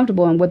more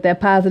comfortable and with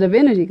that positive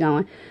energy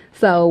going.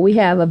 So we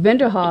have a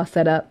vendor hall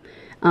set up.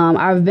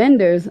 Our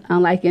vendors,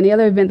 unlike any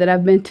other event that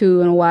I've been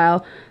to in a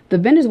while, the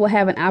vendors will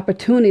have an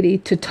opportunity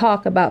to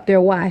talk about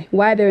their why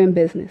they're in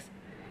business.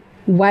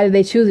 Why did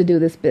they choose to do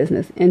this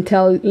business? And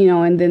tell,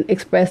 and then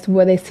express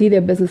where they see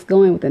their business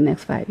going within the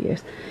next 5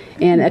 years.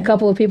 And a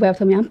couple of people have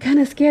told me, I'm kind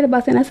of scared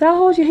about that. And I said, I'll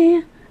hold your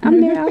hand.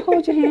 I'm there. I'll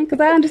hold your hand because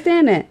I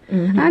understand that.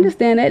 I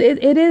understand that.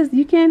 It is,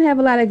 you can have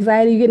a lot of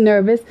anxiety. You get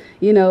nervous.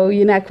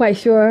 You're not quite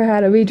sure how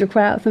to read your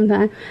crowd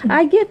sometimes.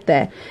 I get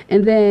that.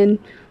 And then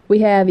we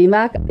have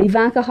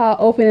Ivanka Hall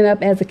opening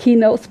up as a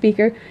keynote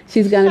speaker.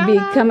 She's going to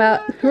come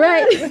out,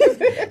 right?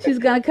 She's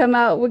going to come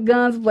out with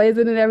guns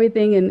blazing and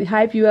everything and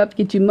hype you up,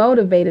 get you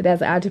motivated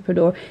as an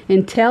entrepreneur,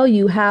 and tell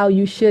you how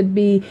you should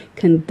be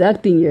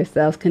conducting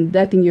yourself,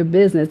 conducting your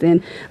business.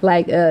 And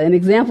like an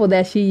example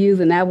that she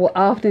used, and I will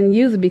often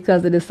use it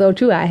because it is so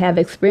true. I have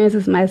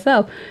experiences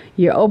myself.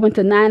 You're open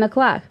to 9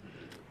 o'clock.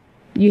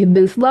 You've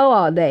been slow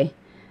all day.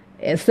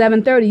 At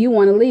 7:30, you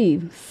want to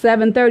leave.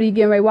 7:30, you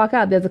getting ready to walk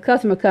out. There's a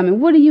customer coming.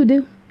 What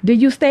do? Do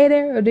you stay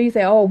there, or do you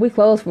say, oh, we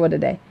closed for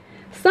today?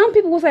 Some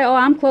people will say, oh,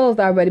 I'm closed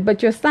already,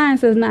 but your sign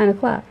says 9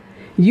 o'clock.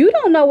 You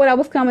don't know what I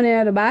was coming in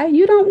there to buy.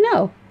 You don't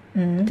know.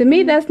 To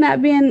me, that's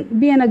not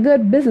being a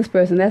good business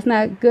person. That's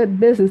not good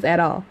business at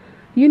all.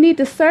 You need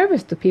to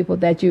service the people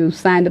that you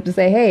signed up to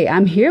say, hey,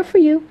 I'm here for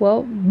you.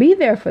 Well, be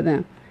there for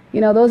them.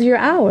 Those are your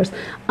hours.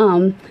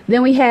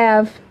 Then we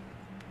have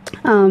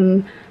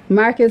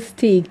Marcus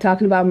Teague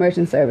talking about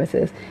merchant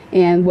services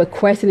and with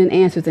question and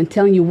answers and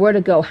telling you where to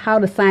go, how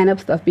to sign up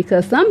stuff,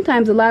 because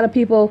sometimes a lot of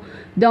people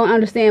don't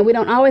understand. We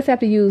don't always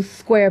have to use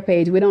Square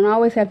Page. We don't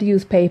always have to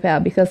use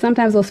PayPal because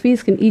sometimes those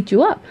fees can eat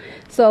you up.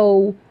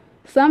 So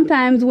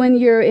sometimes when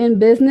you're in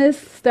business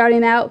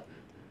starting out,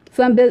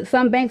 some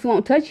banks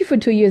won't touch you for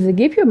 2 years to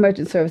give you a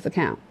merchant service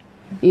account.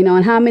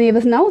 And how many of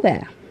us know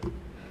that?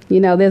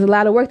 There's a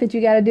lot of work that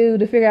you got to do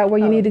to figure out where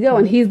you need to go,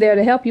 and he's there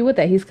to help you with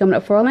that. He's coming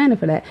up for Orlando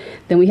for that.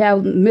 Then we have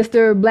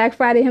Mr. Black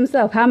Friday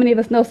himself. How many of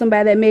us know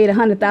somebody that made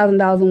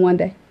 $100,000 in one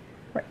day?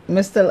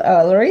 Mr.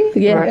 Lurie?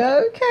 Yeah.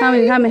 Right.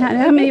 Okay. How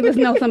many of us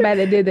know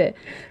somebody that did that?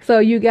 So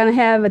you're going to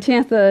have a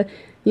chance to,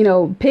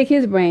 pick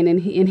his brain and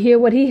hear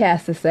what he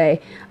has to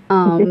say.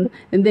 And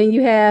then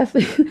you have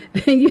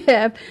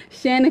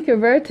Shannon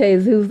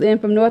Convertes, who's in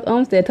from North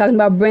Olmsted, talking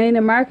about branding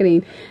and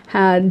marketing,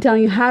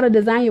 telling you how to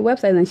design your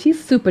website. And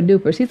she's super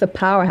duper. She's a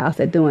powerhouse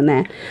at doing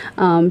that.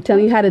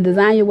 Telling you how to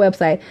design your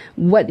website,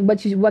 what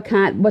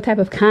type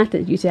of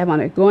content you should have on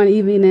it. Going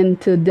even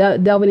into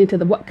delving into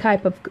what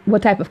type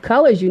of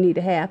colors you need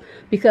to have,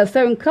 because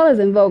certain colors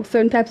invoke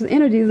certain types of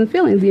energies and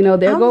feelings. They'll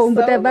go and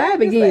put that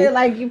vibe again.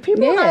 Like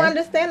people don't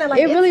understand it. Like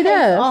it really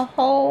does. A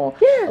whole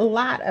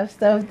lot of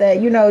stuff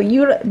that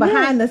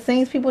behind the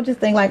scenes, people just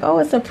think like, oh,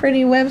 it's a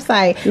pretty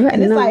website,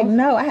 and it's like,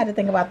 no, I had to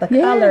think about the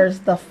colors,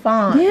 the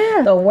font,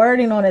 the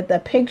wording on it, the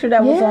picture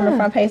that was on the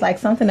front page, like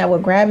something that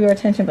would grab your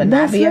attention but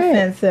not be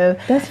offensive.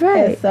 That's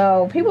right. And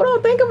so people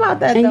don't think about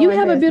that. And you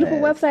have a beautiful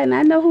website, and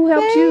I know who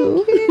helped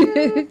you.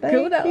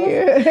 Thank you.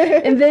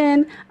 And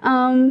then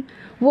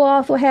we'll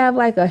also have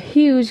like a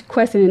huge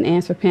question and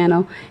answer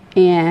panel,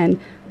 and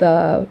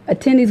the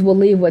attendees will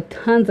leave with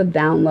tons of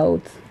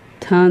downloads.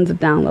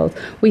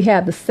 We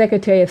have the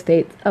Secretary of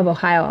State of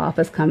Ohio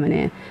office coming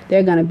in.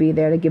 They're going to be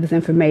there to give us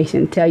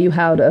information, tell you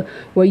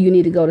where you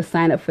need to go to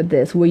sign up for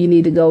this, where you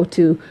need to go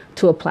to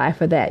apply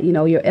for that,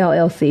 your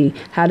LLC,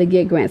 how to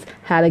get grants,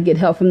 how to get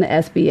help from the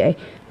SBA.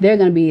 They're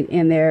going to be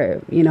in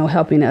there,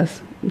 helping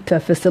us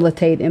to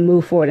facilitate and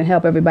move forward and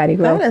help everybody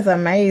grow. That is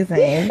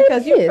amazing.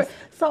 Because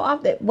so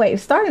often,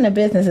 starting a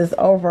business is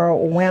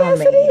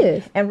overwhelming. Yes, it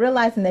is. And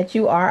realizing that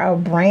you are a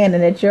brand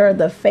and that you're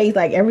the face,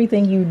 like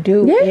everything you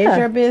do is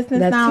your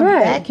business. That's now,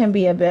 right. That can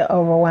be a bit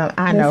overwhelming.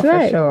 I know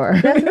for sure.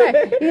 That's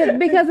right. Yeah,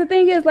 because the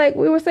thing is, like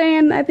we were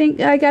saying, I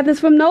think I got this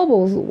from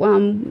Nobles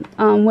when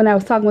I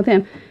was talking with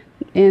him.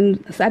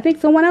 And I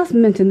think someone else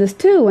mentioned this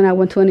too when I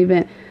went to an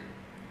event.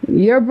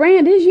 Your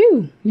brand is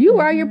you. You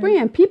are your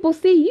brand. People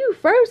see you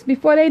first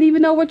before they'd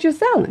even know what you're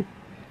selling.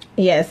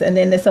 Yes, and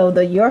then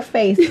your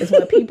face is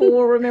what people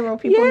will remember.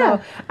 People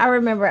know. I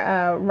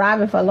remember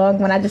Robin for long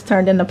when I just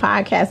turned into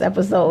podcast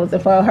episodes,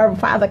 and for her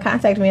father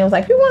contacted me and was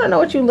like, "People want to know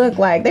what you look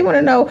like. They want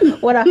to know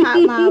what a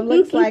hot mom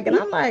looks like." And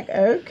I'm like,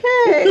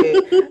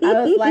 "Okay."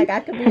 I was like,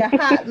 "I could be a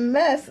hot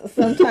mess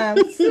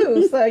sometimes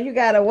too, so you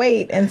gotta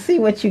wait and see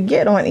what you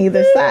get on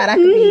either side. I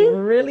could be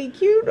really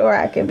cute, or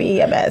I could be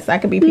a mess. I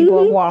could be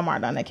people at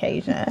Walmart on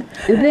occasion."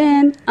 And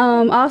then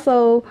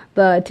also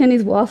the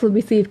attendees will also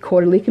receive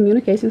quarterly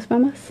communications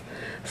from us.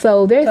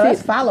 So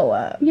that's follow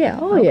up. Yeah,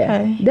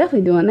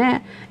 definitely doing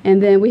that.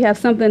 And then we have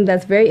something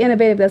that's very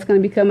innovative that's going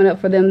to be coming up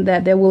for them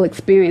that they will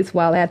experience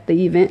while at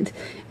the event.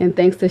 And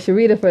thanks to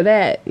Sharita for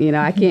that.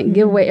 I can't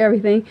give away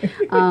everything,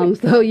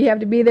 so you have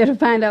to be there to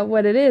find out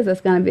what it is.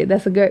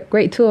 That's a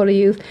great tool to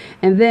use.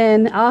 And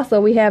then also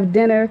we have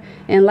dinner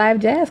and live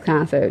jazz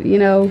concert. I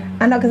know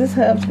because it's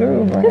Hub's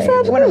Groove, right? It's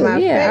Hub's One Groove. of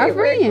my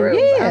favorite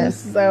groups. Yeah. I'm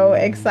so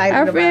excited.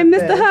 Our about friend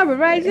this. Mr. Hubbard,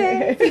 right,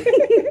 Jazz?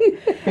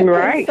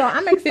 Right. So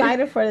I'm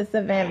excited for this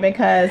event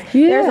because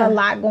there's a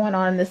lot going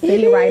on in the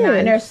city right now,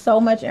 and there's so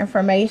much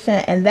information,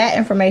 and that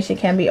information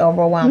can be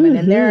overwhelming.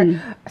 And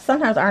there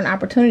sometimes aren't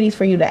opportunities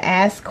for you to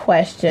ask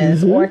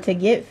questions or to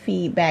get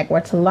feedback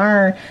or to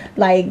learn.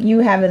 Like you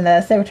having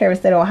the Secretary of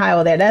State of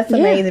Ohio there, that's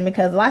amazing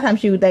because a lot of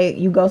times you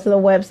go to the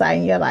website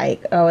and you're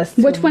like, oh, it's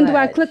too Which one much. do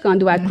I click on?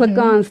 Do I click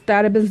on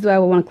start a business? Do I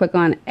want to click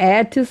on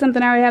add to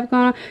something I already have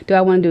going on? Do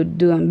I want to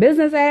do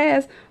business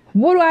ads?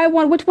 What do I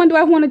want? Which one do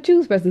I want to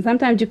choose first? And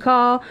sometimes you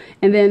call,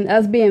 and then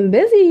us being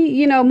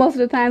busy, most of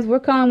the times we're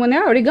calling when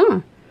they're already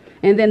gone.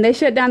 And then they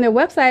shut down their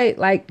website,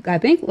 I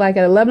think at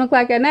 11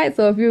 o'clock at night.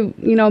 So if you,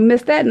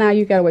 missed that, now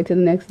you got to wait till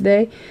the next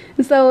day.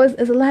 And so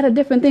it's a lot of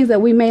different things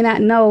that we may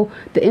not know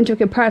the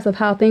intricate parts of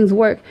how things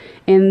work.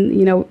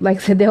 And, like I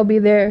said, they'll be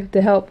there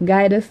to help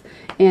guide us.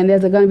 And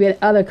there's going to be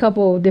other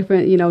couple of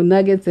different,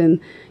 nuggets and,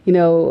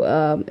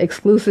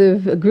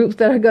 exclusive groups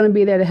that are going to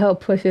be there to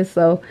help push us.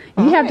 So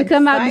you have to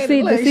come out to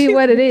see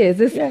what it is.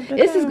 It's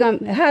just going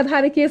to,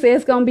 how the kids say,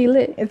 it's going to be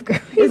lit. It's going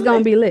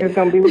to be lit. It's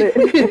going to be lit.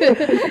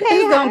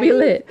 It's going to be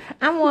lit.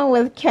 I'm on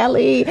with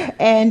Kelly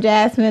and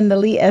Jasmine, the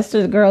Lee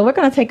Ester's girl. We're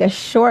going to take a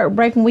short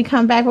break. When we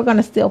come back, we're going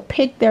to still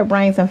pick their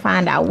brains and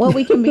find out what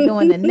we can be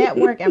doing to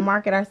network and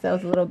market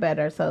ourselves a little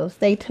better. So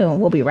stay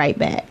tuned. We'll be right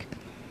back.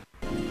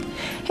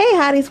 Hey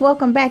hotties,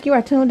 welcome back. You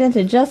are tuned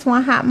into Just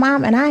One Hot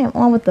Mom, and I am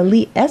on with the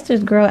Lee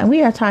Ester's girl, and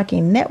we are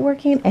talking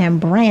networking and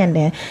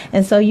branding.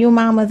 And so you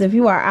mamas, if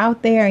you are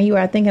out there and you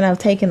are thinking of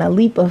taking a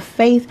leap of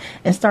faith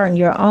and starting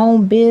your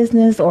own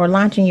business or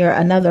launching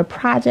another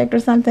project or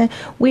something,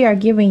 we are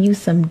giving you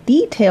some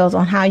details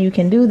on how you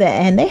can do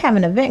that. And they have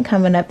an event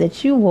coming up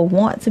that you will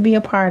want to be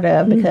a part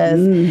of because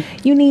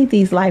you need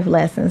these life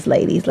lessons,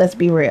 ladies. Let's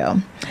be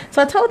real.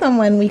 So I told them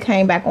when we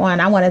came back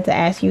on, I wanted to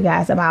ask you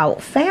guys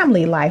about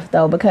family life,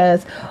 though,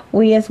 because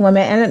we as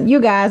women, and you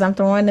guys, I'm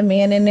throwing the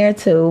men in there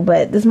too,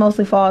 but this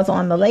mostly falls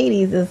on the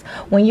ladies, is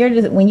when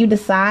you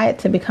decide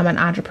to become an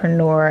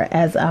entrepreneur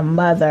as a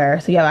mother,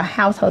 so you have a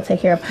household to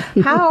take care of,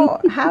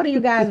 how do you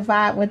guys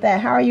vibe with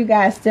that? How are you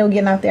guys still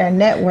getting out there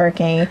and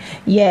networking,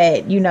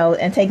 yet,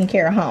 and taking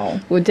care of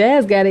home? Well,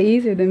 Jazz got it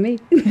easier than me.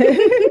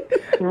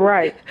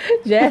 Right.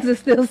 Jazz is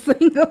still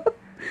single.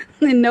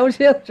 And no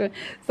children,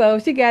 so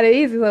she got it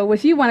easy. So when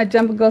she want to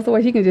jump and go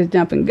somewhere, she can just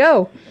jump and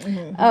go.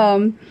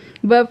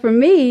 But for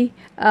me,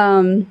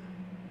 I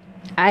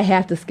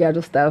have to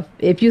schedule stuff.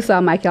 If you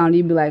saw my calendar,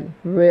 you'd be like,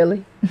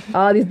 really?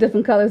 All these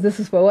different colors, this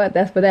is for what?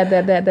 That's for that.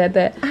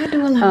 I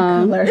do a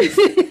lot of colors.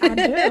 I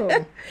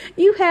do.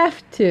 You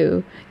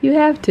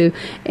have to.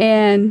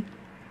 And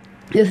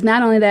it's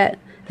not only that,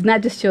 it's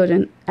not just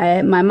children.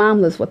 My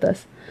mom lives with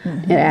us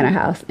at our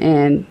house,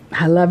 and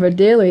I love her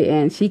dearly,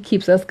 and she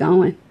keeps us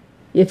going.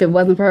 If it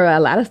wasn't for her, a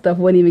lot of stuff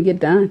wouldn't even get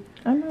done.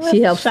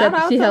 She helps set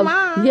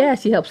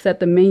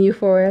the menu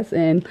for us,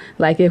 and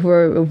like if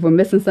we're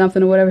missing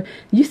something or whatever.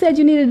 You said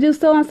you need to do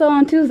so and so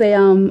on Tuesday.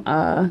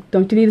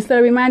 Don't you need to set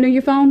a reminder on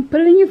your phone? Put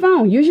it in your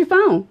phone. Use your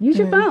phone.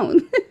 Your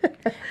phone.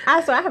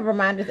 I have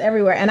reminders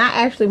everywhere, and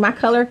my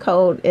color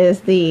code is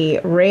the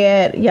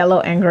red, yellow,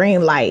 and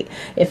green light.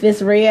 If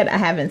it's red, I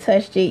haven't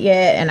touched it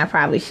yet, and I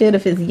probably should.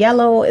 If it's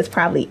yellow, it's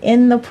probably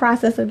in the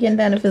process of getting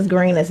done. If it's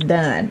green, it's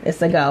done.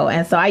 It's a go.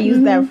 And so I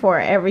use that for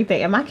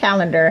everything. And my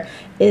calendar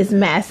is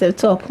massive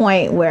to a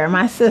point where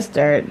my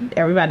sister,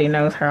 everybody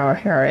knows her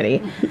already,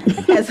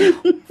 has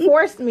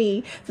forced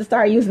me to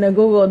start using a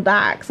Google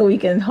Doc so we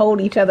can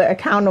hold each other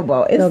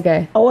accountable.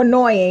 It's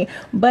annoying,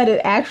 but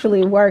it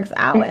actually works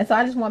out. And so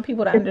I just want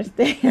people to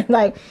understand,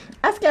 like,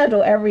 I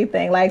schedule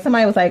everything. Like,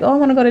 somebody was like, oh, I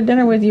want to go to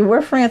dinner with you.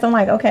 We're friends. I'm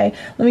like, okay,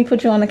 let me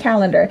put you on the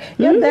calendar.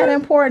 You're that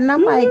important.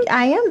 I'm like,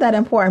 I am that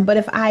important. But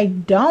if I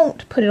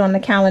don't put it on the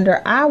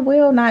calendar, I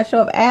will not show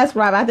up. Ask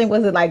Rob, I think,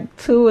 was it like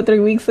 2 or 3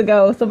 weeks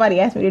ago, somebody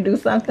asked me to do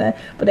something,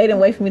 but they didn't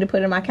wait for me to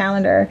put it in my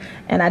calendar,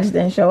 and I just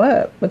didn't show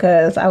up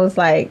because I was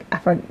like,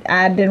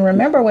 I didn't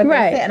remember what they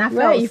said, and I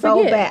felt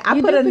so bad. I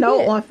put a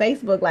note on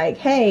Facebook like,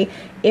 hey,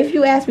 if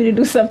you ask me to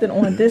do something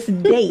on this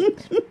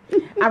date,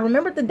 I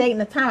remembered the date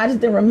and the time. I just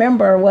didn't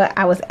remember what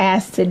I was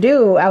asked to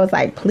do. I was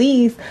like,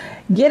 please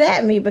get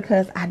at me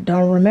because I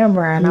don't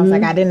remember. And I was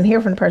like, I didn't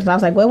hear from the person. I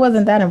was like, well, it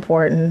wasn't that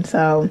important.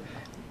 So,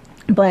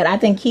 but I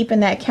think keeping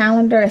that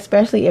calendar,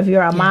 especially if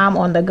you're a mom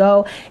on the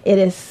go, it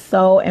is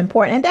so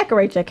important. And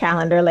decorate your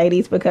calendar,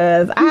 ladies,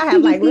 because I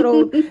have like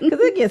little, because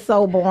it gets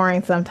so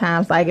boring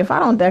sometimes. Like if I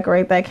don't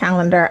decorate that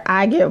calendar,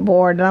 I get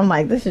bored. And I'm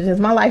like, this is just,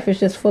 my life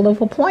is just full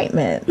of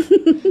appointments.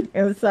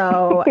 And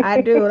so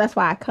I do. That's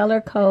why I color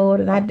code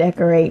and I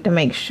decorate to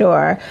make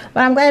sure.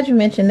 But I'm glad you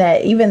mentioned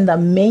that even the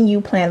menu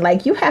plan,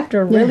 like you have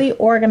to really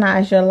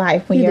organize your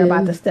life when you're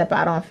about to step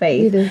out on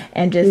faith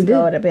and just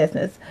go to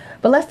business.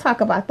 But let's talk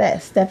about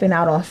that, stepping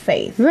out on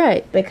faith.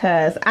 Right.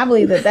 Because I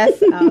believe that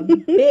that's a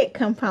big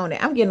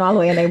component. I'm getting all the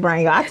way in their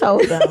brain. I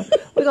told them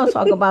we're going to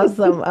talk about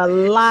a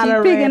lot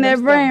of picking that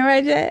stuff. brain,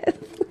 right, Jazz?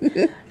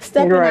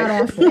 Stepping out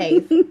on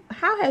faith.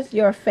 How has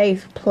your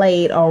faith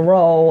played a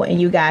role in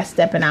you guys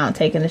stepping out and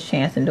taking this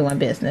chance and doing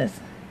business?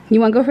 You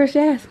want to go first,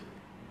 Jazz?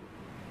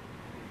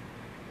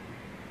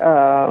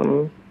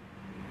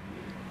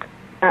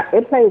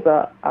 It plays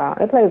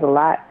a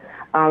lot.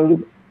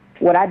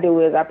 What I do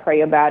is I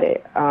pray about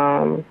it.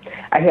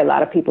 I hear a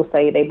lot of people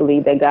say they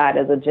believe that God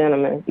is a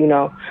gentleman, you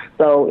know.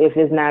 So if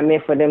it's not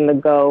meant for them to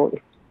go,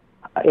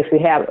 if you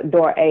have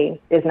door A,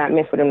 it's not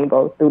meant for them to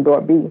go through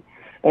door B.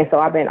 And so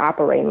I've been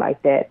operating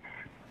like that.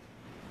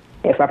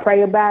 If I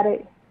pray about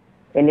it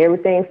and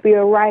everything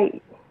feel right,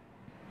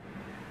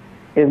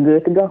 it's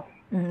good to go.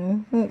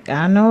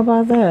 I know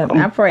about that.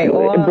 I pray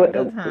all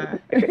the time.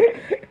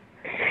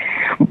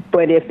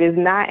 But if it's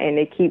not and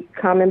it keeps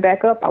coming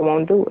back up, I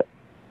won't do it.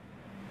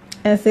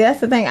 And see,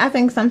 that's the thing. I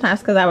think sometimes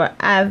because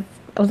I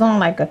was on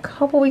like a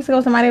couple weeks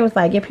ago, somebody was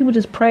like, yeah, people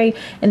just pray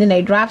and then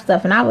they drop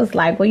stuff. And I was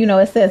like, well, you know,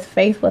 it says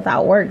faith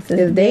without works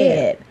is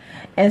dead.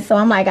 And so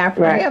I'm like, I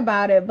pray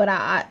about it, but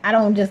I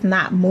don't just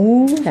not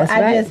move.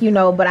 Just, you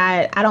know, but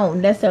I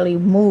don't necessarily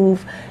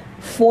move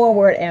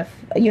forward and,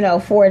 you know,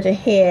 forge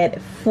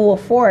ahead full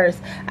force.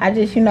 I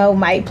just, you know,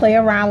 might play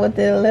around with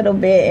it a little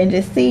bit and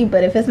just see.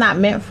 But if it's not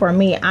meant for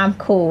me, I'm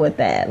cool with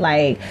that.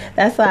 Like,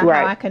 that's how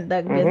I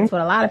conduct business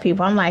with a lot of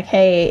people. I'm like,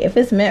 hey, if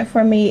it's meant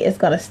for me, it's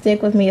going to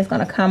stick with me. It's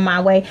going to come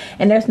my way.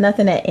 And there's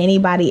nothing that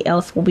anybody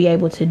else will be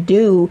able to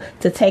do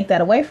to take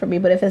that away from me.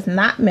 But if it's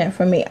not meant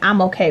for me,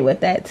 I'm okay with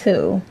that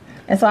too.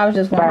 And so I was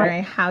just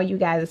wondering how you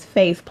guys'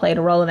 faith played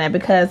a role in that,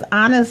 because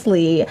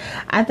honestly,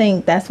 I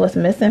think that's what's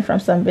missing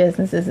from some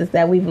businesses is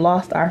that we've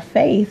lost our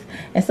faith.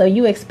 And so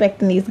you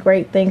expecting these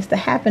great things to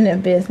happen in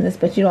business,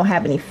 but you don't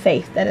have any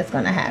faith that it's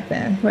going to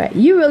happen. Right.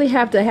 You really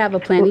have to have a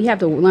plan. You have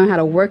to learn how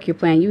to work your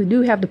plan. You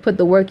do have to put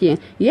the work in.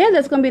 Yeah,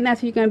 that's going to be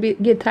nice. You're going to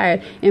get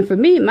tired. And for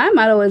me, my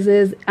motto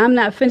is I'm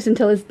not finished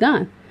until it's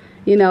done.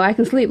 You know, I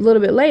can sleep a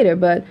little bit later,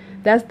 but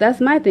that's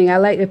my thing. I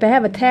like, if I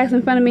have a task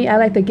in front of me, I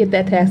like to get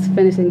that task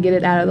finished and get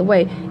it out of the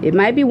way. It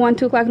might be 1,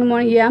 2 o'clock in the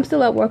morning. Yeah, I'm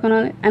still up working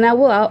on it, and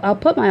I'll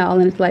put my all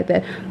in it like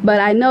that.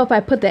 But I know if I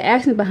put the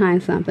action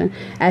behind something,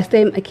 I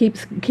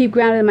keep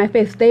grounded in my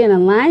faith, stay in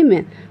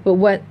alignment with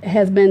what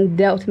has been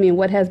dealt to me and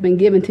what has been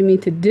given to me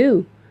to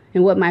do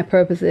and what my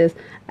purpose is.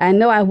 I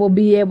know I will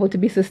be able to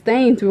be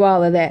sustained through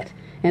all of that.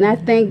 And I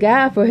thank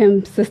God for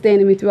him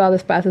sustaining me through all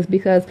this process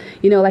because,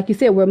 you know, like you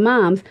said, we're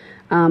moms.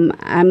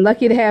 I'm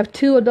lucky to have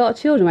 2 adult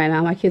children right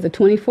now. My kids are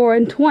 24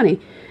 and 20.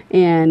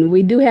 And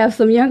we do have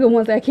some younger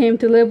ones that came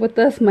to live with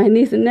us, my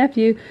niece and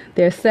nephew.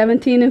 They're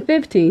 17 and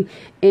 15.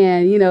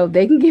 And, you know,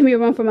 they can give me a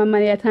run for my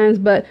money at times,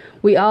 but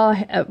we're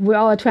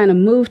all trying to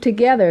move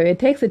together. It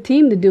takes a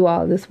team to do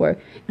all of this work.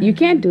 You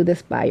can't do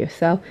this by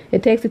yourself.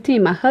 It takes a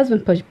team. My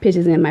husband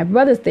pitches in. My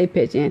brothers, they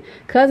pitch in.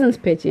 Cousins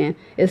pitch in.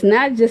 It's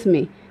not just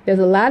me. There's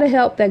a lot of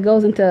help that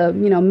goes into,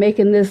 you know,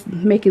 making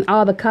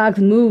all the cogs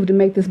move to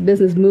make this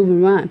business move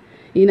and run.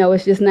 You know,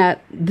 it's just not,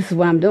 this is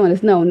what I'm doing.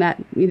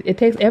 It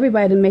takes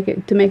everybody to make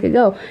it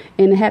go.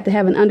 And they have to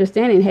have an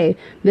understanding, hey,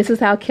 this is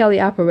how Kelly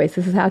operates.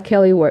 This is how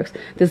Kelly works.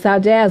 This is how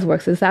Jazz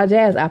works. This is how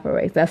Jazz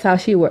operates. That's how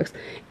she works.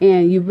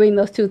 And you bring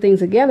those two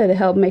things together to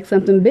help make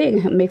something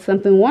big, make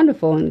something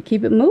wonderful, and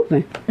keep it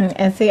moving.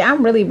 And see,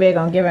 I'm really big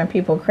on giving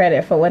people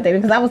credit for what they do,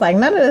 because I was like,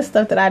 none of this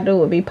stuff that I do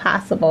would be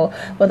possible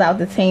without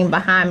the team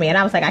behind me. And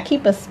I was like, I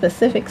keep a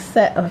specific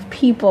set of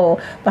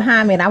people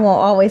behind me, and I won't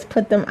always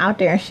put them out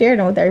there and share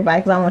them with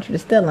everybody because I want you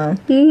to steal them.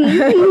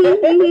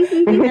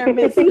 They're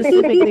been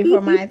specifically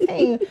for my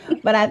team.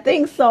 But I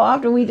think so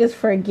often we just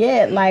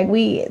forget,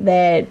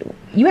 that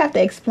you have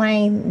to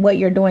explain what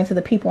you're doing to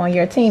the people on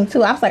your team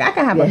too. I was like, I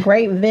can have a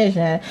great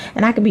vision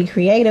and I can be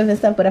creative and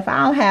stuff, but if I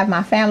don't have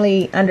my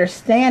family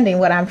understanding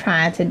what I'm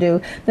trying to do,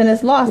 then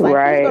it's lost. Like,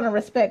 who's going to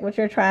respect what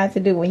you're trying to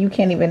do when you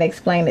can't even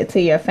explain it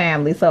to your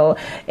family? So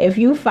if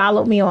you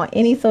follow me on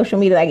any social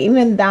media, like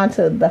even down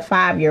to the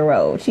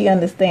 5-year-old, she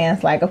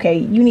understands, like, okay,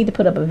 you need to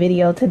put up a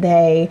video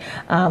today.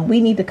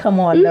 We need to come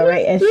on the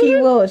right,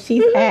 and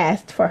she's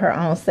asked for her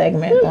own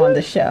segment on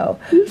the show.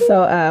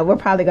 So we're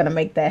probably going to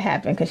make that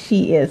happen because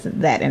she is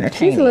that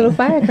entertaining. She's a little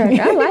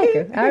firecracker. I like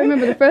her. I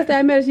remember the first time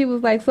I met her, she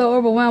was like so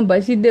overwhelmed,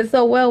 but she did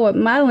so well with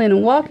modeling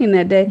and walking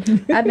that day.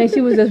 I think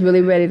she was just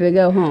really ready to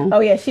go home. Oh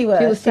yeah, she was.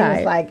 She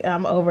was like,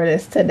 I'm over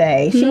this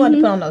today. She wanted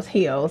to put on those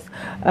heels.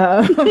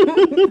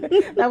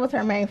 That was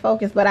her main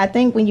focus. But I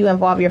think when you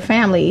involve your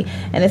family,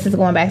 and this is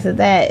going back to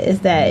that,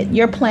 is that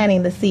you're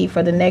planting the seed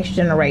for the next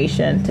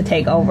generation to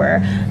take over.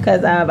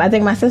 Because I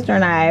think my sister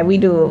and I, we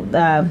do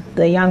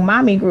the Young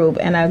Mommy group,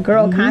 and a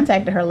girl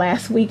contacted her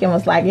last week and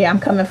was like, yeah, I'm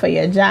coming for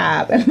your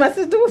job. And my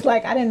sister was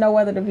like, I didn't know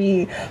whether to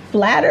be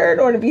flattered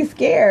or to be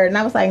scared. And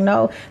I was like,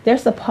 no, they're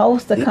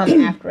supposed to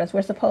come after us.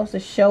 We're supposed to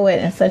show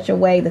it in such a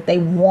way that they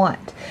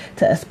want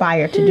to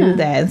aspire to do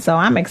that. And so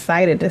I'm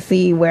excited to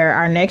see where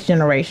our next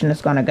generation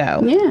is going to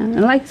go. Yeah,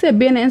 and like you said,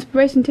 being an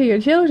inspiration to your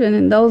children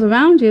and those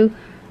around you,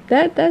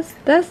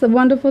 that's a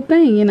wonderful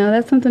thing. You know,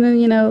 that's something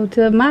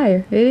to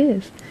admire. It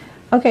is.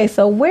 Okay,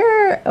 so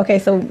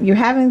you're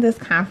having this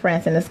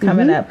conference and it's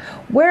coming up.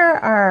 Where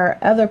are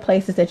other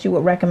places that you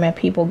would recommend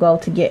people go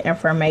to get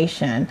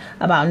information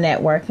about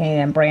networking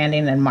and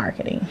branding and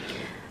marketing?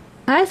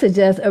 I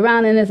suggest,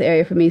 around in this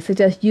area for me,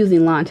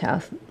 using Launch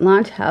House.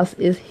 Launch House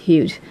is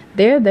huge.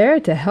 They're there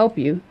to help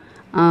you.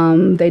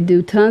 They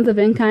do tons of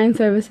in-kind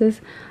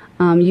services.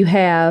 You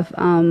have,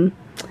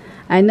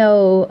 I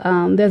know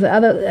there's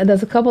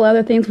a couple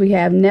other things. We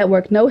have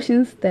Network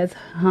Notions that's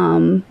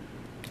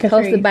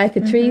hosted by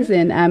Catrice,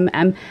 and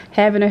I'm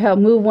having her help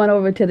move one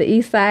over to the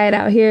east side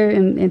out here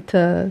and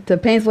to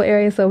Painesville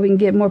area so we can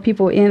get more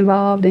people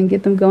involved and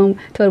get them going.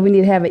 Told we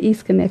need to have an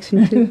east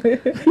connection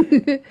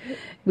too.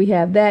 We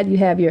have that. You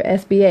have your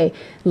SBA,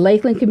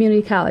 Lakeland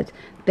Community College.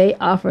 They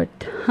offer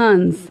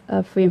tons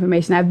of free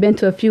information. I've been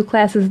to a few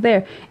classes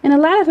there, and a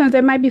lot of times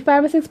there might be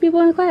 5 or 6 people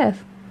in the class.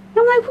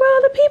 I'm like, where are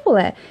all the people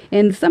at?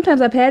 And sometimes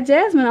I've had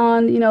Jasmine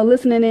on,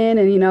 listening in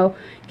and,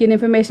 getting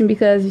information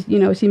because,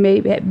 she may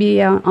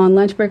be on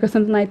lunch break or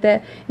something like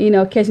that,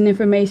 catching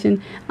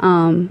information.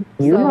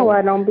 know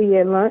I don't be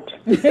at lunch.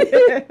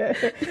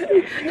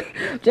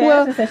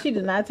 Jasmine said she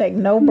did not take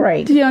no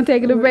break. She don't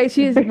take a break.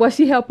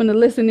 She helping to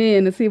listen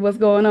in and see what's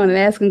going on and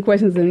asking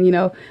questions, and,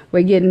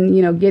 we're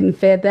getting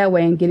fed that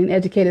way and getting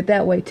educated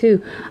that way too.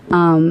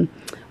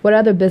 What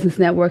other business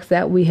networks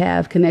that we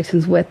have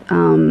connections with?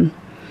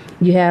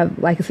 You have,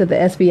 like I said, the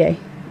SBA.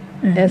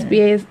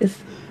 SBA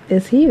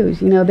is huge.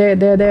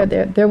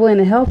 They're willing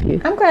to help you.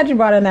 I'm glad you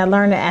brought in that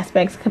learning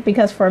aspects,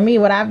 because for me,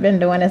 what I've been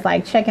doing is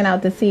like checking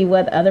out to see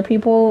what other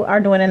people are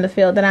doing in the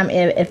field that I'm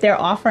in. If they're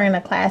offering a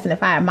class and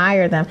if I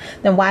admire them,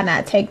 then why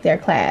not take their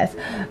class?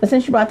 But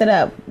since you brought that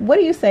up, what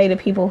do you say to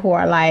people who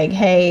are like,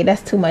 hey,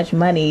 that's too much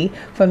money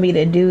for me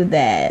to do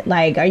that?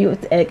 Like, are you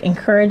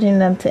encouraging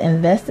them to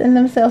invest in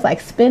themselves, like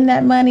spend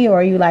that money,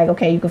 or are you like,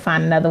 okay, you can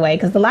find another way?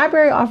 Because the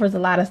library offers a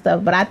lot of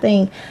stuff, but I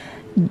think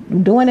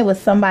doing it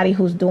with somebody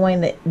who's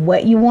doing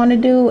what you want to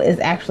do is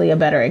actually a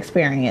better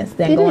experience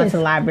than going to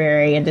the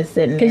library and just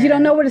sitting there. Because you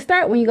don't know where to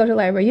start when you go to the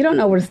library. You don't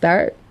know where to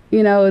start,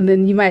 and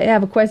then you might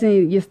have a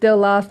question, you're still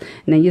lost,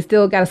 and then you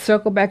still got to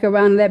circle back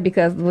around to that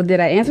because, well, did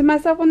I answer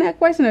myself on that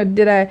question, or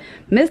did I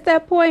miss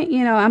that point?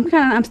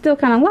 I'm still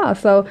kind of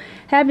lost. So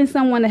having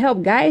someone to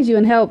help guide you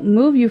and help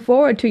move you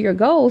forward to your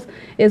goals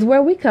is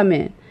where we come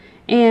in.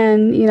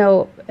 And,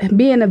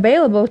 being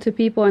available to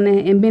people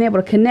and being able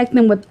to connect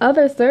them with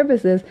other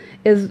services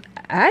is,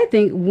 I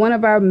think, one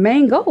of our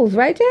main goals,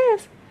 right,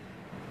 Jazz?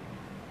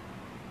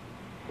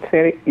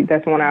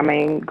 That's one of our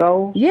main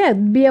goals? Yeah,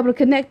 be able to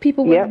connect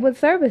people with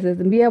services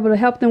and be able to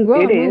help them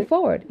grow and move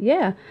forward.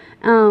 Yeah.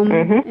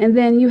 And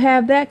then you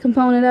have that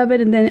component of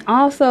it. And then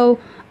also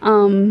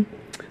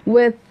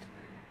with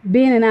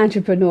being an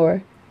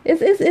entrepreneur,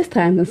 it's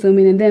time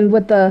consuming. And then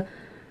with the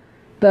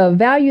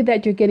value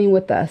that you're getting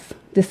with us,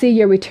 to see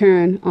your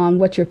return on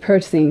what you're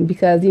purchasing,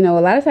 because, a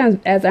lot of times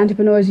as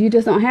entrepreneurs, you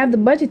just don't have the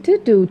budget to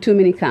do too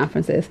many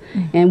conferences.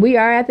 And we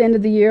are at the end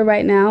of the year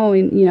right now,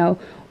 and,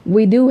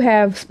 we do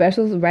have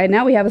specials. Right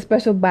now we have a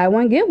special buy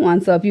one, get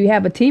one. So if you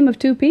have a team of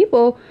 2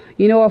 people,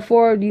 or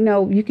 4,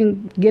 you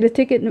can get a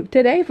ticket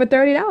today for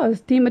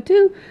 $30. Team of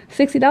 2,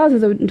 $60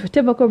 is a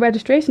typical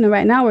registration. And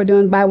right now we're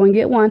doing buy one,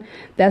 get one.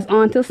 That's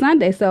on till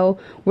Sunday. So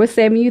we're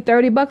saving you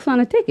 $30 on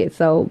a ticket.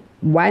 So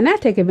why not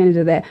take advantage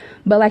of that?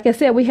 But like I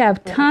said, we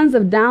have tons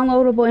of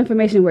downloadable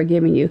information we're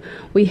giving you.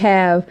 You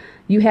have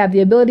the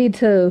ability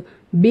to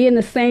be in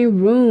the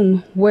same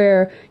room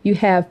where you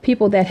have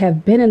people that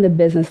have been in the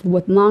business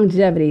with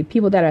longevity,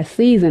 people that are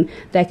seasoned,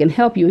 that can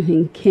help you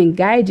and can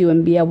guide you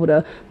and be able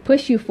to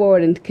push you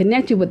forward and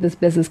connect you with this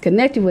business,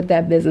 connect you with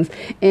that business.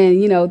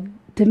 And,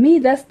 to me,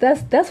 that's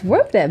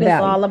worth that value.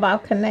 It's all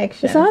about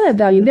connection. It's all that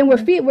value. Then we're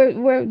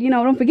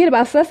don't forget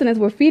about sustenance.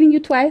 We're feeding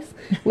you twice.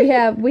 We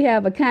have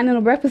a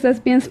continental breakfast that's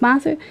being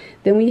sponsored.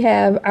 Then we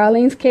have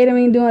Arlene's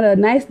Catering doing a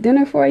nice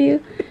dinner for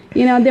you.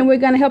 You know, then we're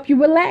going to help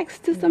you relax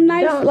to some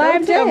nice live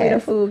Don't tell me the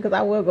jazz. food, because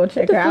I will go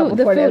check her out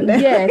before that.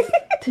 Yes,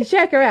 to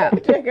check her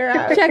out. Check her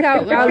out. Check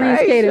out Arlene's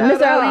catering.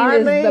 Miss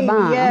Arlene is the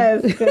bomb.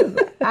 Yes, because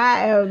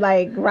I am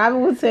like,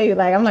 Robin will tell you,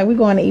 like, I'm like, we're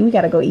going to eat. We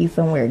got to go eat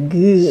somewhere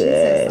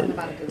good.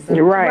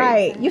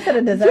 Right. You said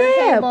a dessert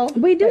table?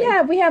 We do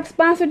have. We have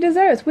sponsored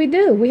desserts. We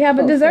do. We have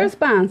a dessert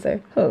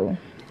sponsor. Who?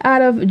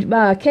 Out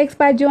of Cakes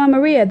by Joe and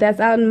Maria. That's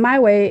out in my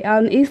way,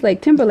 out in East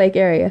Lake, Timberlake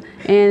area.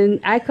 And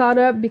I called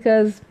up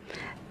because,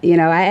 you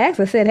know, I asked.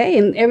 I said, hey,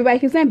 and everybody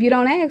keeps saying, if you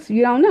don't ask,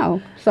 you don't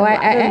know. So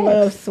I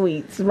love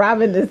sweets.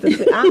 Robin is the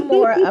sweet. I'm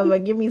more of a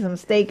give me some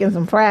steak and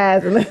some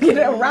fries. And you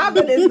know,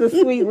 Robin is the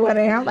sweet one.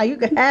 And I'm like, you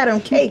can have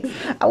them cakes.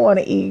 I want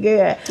to eat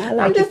good.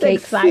 I'm just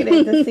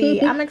excited to see.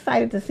 I'm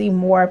excited to see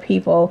more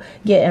people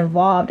get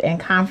involved in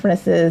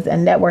conferences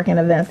and networking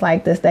events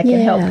like this that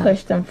can help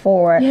push them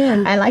forward.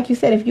 Yeah. And like you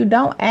said, if you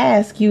don't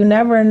ask, you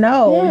never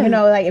know. Yeah. You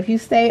know, like if you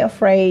stay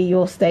afraid,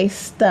 you'll stay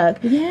stuck.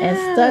 Yeah. And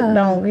stuck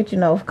don't get you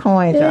no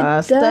coins,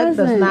 y'all. Stuck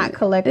does not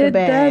collect a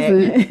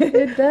bag.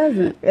 It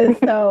doesn't. And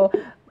so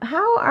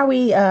how are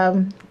we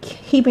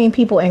keeping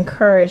people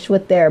encouraged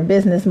with their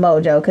business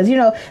mojo? Because, you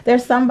know,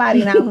 there's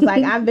somebody now who's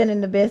like, I've been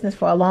in the business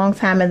for a long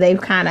time, and they've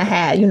kind of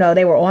had, you know,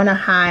 they were on a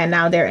high and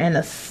now they're in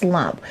a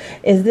slump.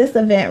 Is this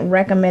event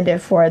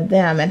recommended for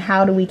them, and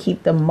how do we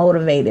keep them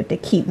motivated to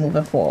keep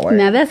moving forward?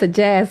 Now, that's a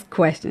jazz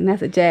question. All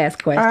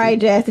right,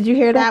 Jazz, did you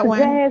hear that one?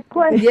 Jazz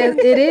question. Yes,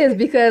 it is,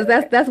 because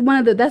that's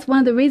one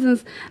of the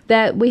reasons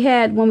that we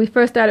had when we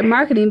first started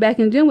marketing back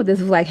in June with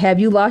this. Was like, have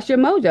you lost your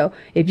mojo?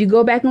 If you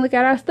go back and look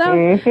at our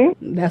stuff,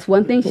 that's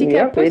one thing she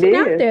kept pushing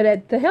out there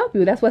to help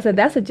you. That's why I said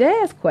that's a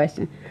jazz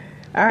question.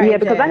 All right, yeah,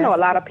 because I know a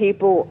lot of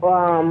people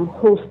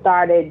who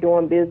started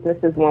doing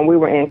businesses when we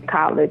were in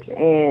college,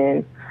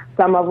 and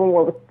some of them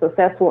were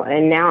successful,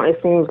 and now it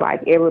seems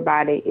like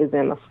everybody is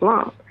in a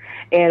slump.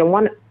 And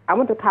I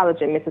went to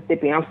college in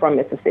Mississippi. I'm from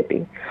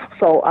Mississippi.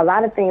 So a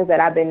lot of things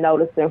that I've been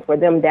noticing for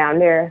them down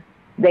there,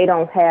 they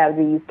don't have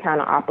these kind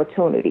of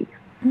opportunities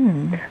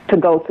to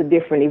go to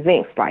different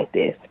events like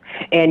this.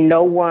 And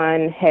no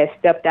one has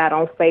stepped out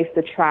on faith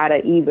to try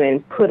to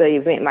even put an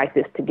event like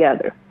this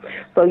together.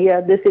 So,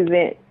 yeah, this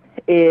event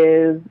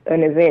is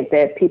an event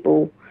that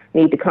people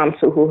need to come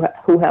to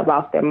who have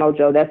lost their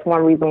mojo. That's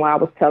one reason why I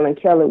was telling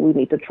Kelly we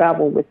need to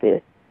travel with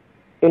this,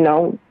 you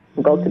know,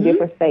 go to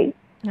different states.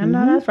 I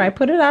know that's right.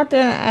 Put it out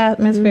there in the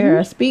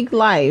atmosphere. Speak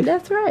life.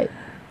 That's right.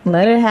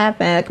 Let it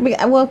happen.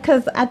 Well,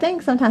 because I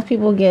think sometimes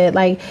people get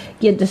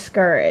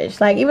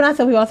discouraged. Like, even I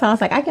tell people all the time, I was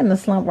like, I get in the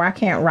slump where I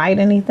can't write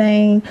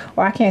anything,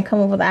 or I can't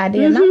come up with an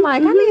idea. And I'm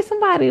like, I need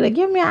somebody to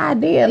give me an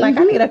idea. Like,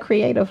 I need a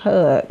creative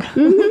hug.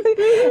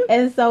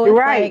 And so it's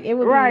like, it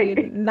would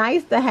be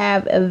nice to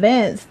have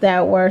events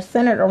that were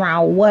centered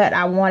around what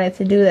I wanted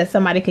to do, that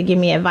somebody could give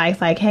me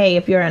advice like, hey,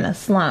 if you're in a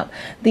slump,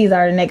 these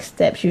are the next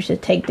steps you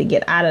should take to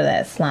get out of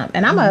that slump.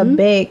 And I'm a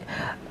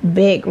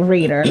big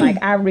reader.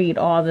 Like, I read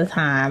all the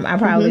time. I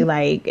probably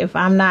like, if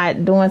I'm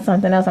not doing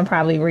something else, I'm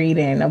probably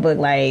reading a book.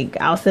 Like,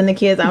 I'll send the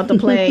kids out to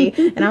play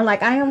and I'm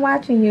like, I am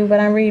watching you, but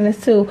I'm reading this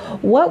too.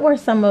 What were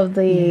some of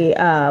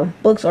the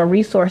books or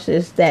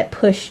resources that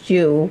pushed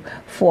you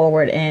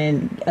forward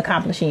in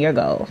accomplishing your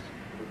goals?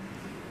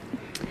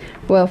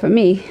 Well, for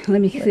me, let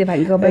me see if I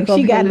can go back.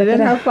 She got it in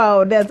her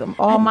phone. That's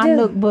all my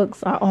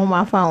notebooks are on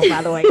my phone,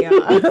 by the way,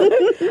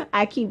 y'all.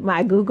 I keep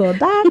my Google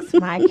Docs,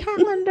 my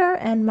calendar,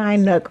 and my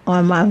Nook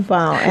on my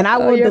phone. And I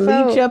will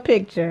delete your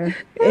picture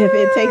if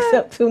it takes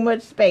up too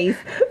much space,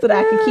 so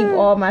that I can keep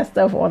all my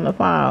stuff on the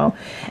phone.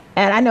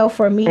 And I know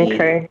for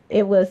me,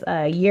 it was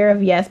Year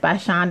of Yes by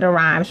Shonda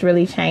Rhimes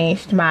really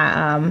changed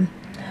my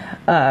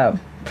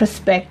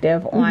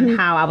perspective on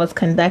how I was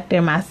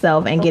conducting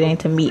myself and getting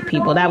to meet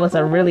people. That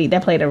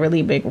played a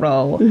really big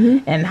role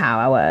in how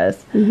I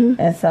was.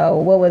 And so,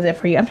 what was it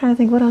for you? I'm trying to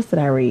think, what else did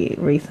I read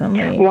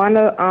recently? One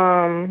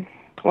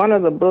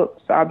of the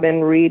books I've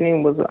been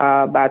reading was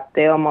by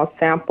Thelma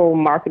Sample,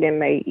 Marketing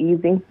Made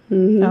Easy.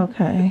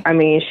 Okay. I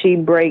mean, she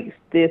breaks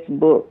this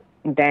book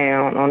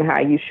down on how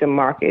you should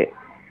market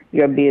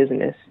your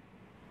business.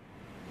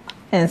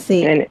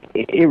 And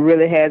it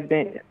really has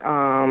been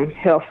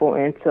helpful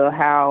into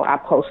how I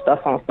post stuff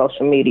on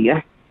social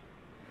media.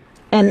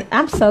 And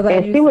I'm so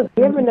glad. And she was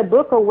giving the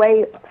book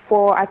away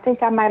for, I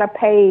think I might have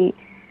paid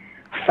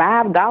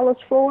 $5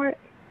 for it.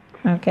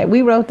 Okay,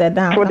 we wrote that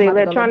down for the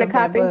electronic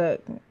copy.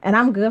 And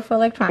I'm good for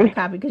electronic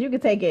copy because you can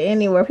take it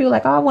anywhere. People are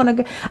like,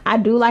 oh, I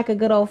do like a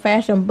good old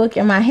fashioned book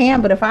in my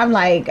hand. But if I'm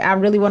like, I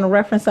really want to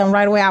reference something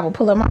right away, I will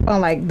pull up my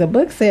phone. Like, the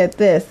book said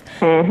this.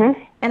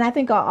 And I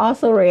think I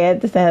also read,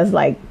 this is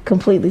like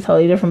completely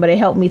totally different, but it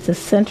helped me to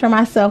center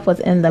myself, was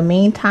In the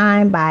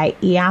Meantime by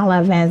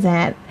Iyanla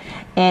Vanzant.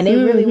 And it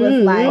really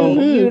was like,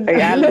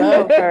 I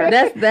love her.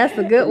 That's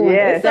a good one.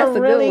 Yes. That's it's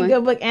a really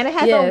good book, and it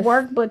has a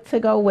workbook to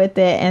go with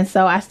it. And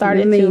so I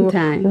started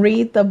to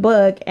read the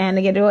book and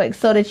to get it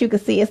so that you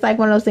could see. It's like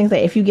one of those things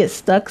that if you get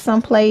stuck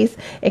someplace,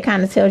 it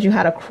kind of tells you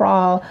how to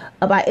crawl.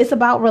 It's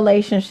about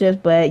relationships,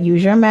 but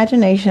use your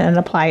imagination and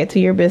apply it to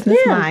your business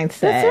mindset.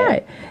 That's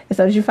right.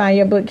 So did you find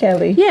your book,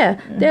 Kelly?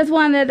 Yeah, there's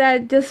one that I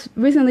just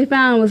recently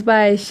found was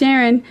by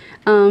Sharon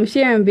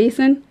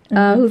Beeson,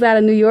 who's out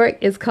of New York.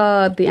 It's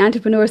called The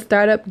Entrepreneur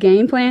Startup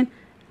Game Plan.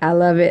 I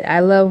love it.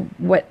 I love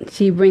what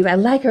she brings. I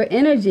like her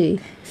energy.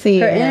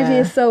 Her energy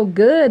is so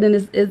good, and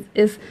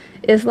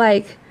it's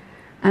like,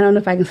 I don't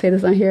know if I can say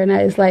this on here or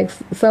not. It's like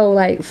so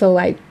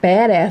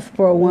badass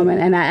for a woman,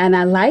 and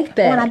I like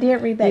that. When I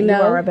did read that, you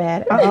were a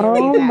badass.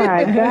 Oh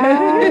my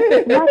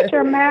God! Watch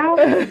your mouth.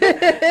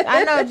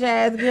 I know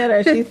Jazz get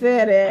her. She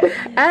said it.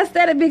 I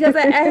said it because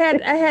I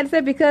had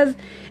said because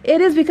it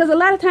is because a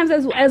lot of times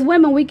as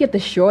women we get the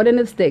short end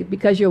of the stick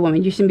because you're a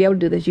woman. You shouldn't be able to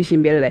do this. You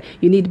shouldn't be able to do that.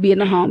 You need to be in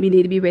the home. You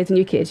need to be raising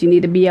your kids. You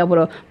need to be able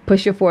to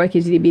push your forward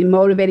kids. You need to be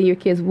motivating your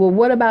kids. Well,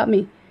 what about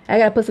me? I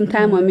got to put some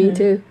time on me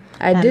too.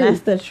 And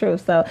that's the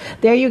truth. So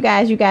there you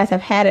guys have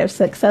had a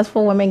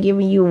successful woman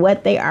giving you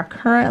what they are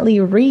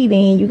currently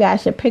reading. You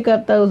guys should pick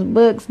up those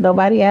books.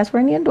 Nobody asked for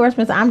any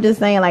endorsements. I'm just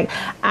saying, like,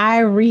 I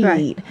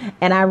read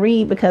and I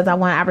read because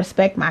I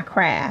respect my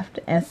craft.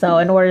 And so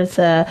in order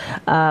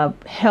to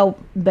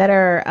help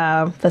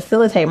better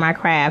facilitate my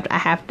craft, I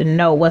have to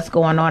know what's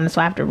going on. And so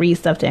I have to read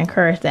stuff to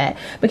encourage that.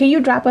 But can you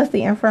drop us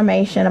the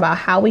information about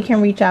how we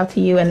can reach out to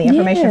you and the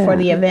information for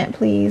the event,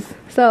 please?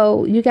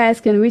 So you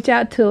guys can reach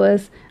out to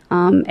us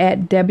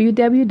at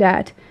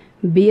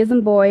www.b as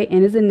in boy,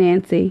 n as in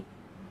Nancy,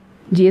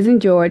 G as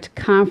in George,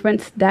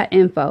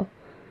 conference.info.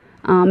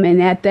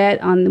 And at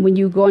that, when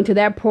you go into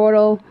that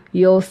portal,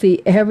 you'll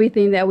see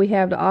everything that we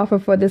have to offer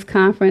for this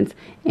conference.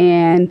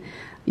 And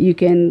you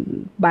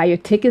can buy your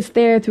tickets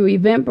there through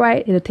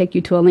Eventbrite. It'll take you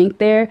to a link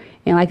there.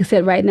 And like I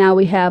said, right now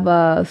we have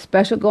a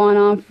special going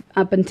on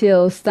up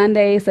until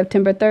Sunday,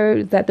 September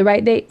 3rd. Is that the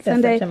right date? That's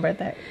Sunday? September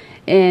 3rd.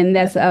 And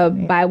that's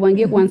buy one,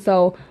 get one.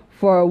 So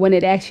for when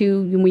it asks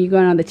you, when you're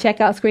going on the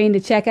checkout screen to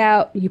check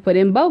out, you put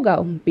in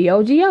BOGO,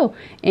 B-O-G-O,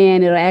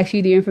 and it'll ask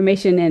you the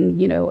information, and,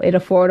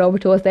 it'll forward over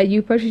to us that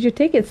you purchase your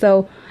ticket.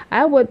 So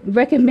I would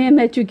recommend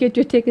that you get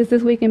your tickets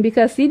this weekend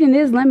because seating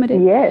is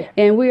limited. Yes.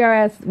 And we're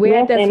at that Sweet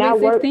 16 and I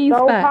worked so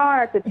spot.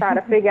 hard to try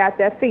to figure out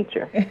that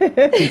feature.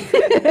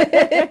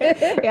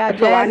 Yeah,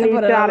 Jazz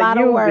put in a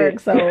lot of work.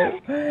 So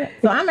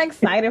I'm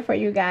excited for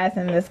you guys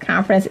in this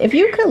conference. If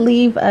you could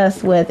leave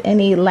us with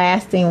any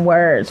lasting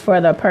words for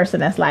the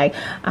person that's like,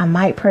 I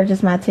might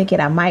purchase my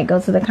ticket, I might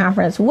go to the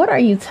conference, what are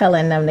you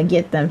telling them to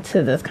get them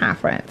to this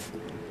conference?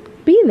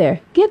 Be there.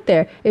 Get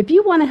there. If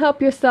you want to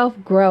help yourself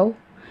grow,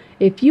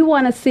 if you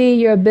want to see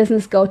your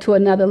business go to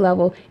another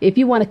level, if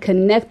you want to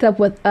connect up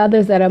with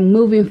others that are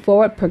moving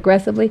forward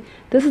progressively,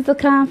 this is the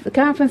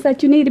conference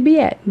that you need to be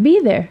at. Be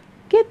there.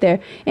 Get there.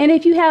 And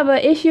if you have an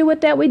issue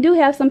with that, we do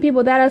have some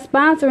people that are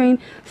sponsoring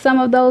some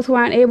of those who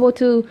aren't able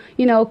to,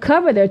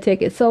 cover their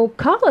tickets. So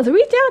call us,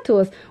 reach out to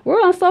us.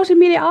 We're on social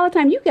media all the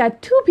time. You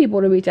got 2 people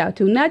to reach out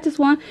to, not just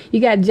one. You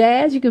got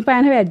Jazz. You can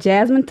find her at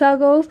Jasmine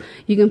Tuggles.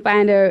 You can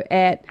find her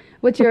at,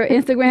 what's your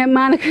Instagram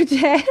moniker,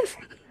 Jazz?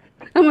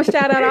 I'm going to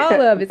shout out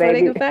all of it so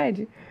they can find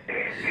you.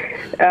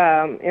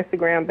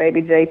 Instagram,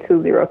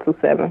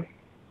 babyj2027.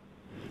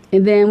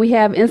 And then we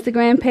have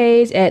Instagram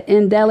page at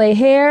Indele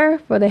Hair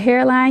for the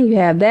hairline. You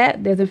have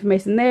that. There's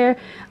information there.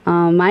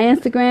 My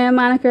Instagram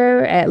moniker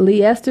at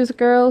Lee Ester's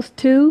Girls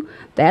 2.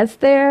 That's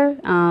there.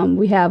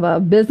 We have a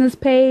business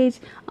page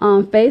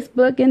on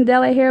Facebook,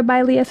 Indele Hair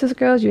by Lee Ester's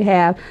Girls. You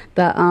have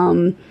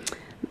the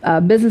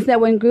Business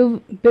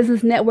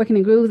Networking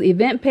and Grooves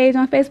event page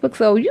on Facebook.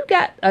 So you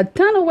got a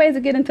ton of ways to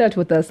get in touch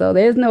with us. So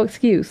there's no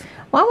excuse.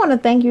 Well, I want to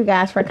thank you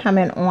guys for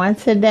coming on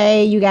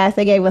today. You guys,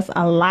 they gave us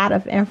a lot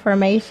of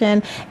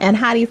information. And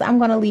hotties, I'm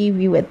going to leave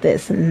you with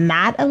this.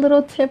 Not a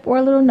little tip or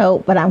a little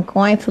note, but I'm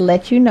going to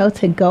let you know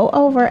to go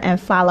over and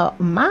follow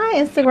my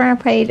Instagram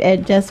page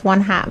at Just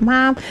One Hot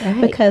Mom,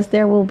 because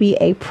there will be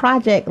a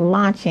project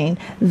launching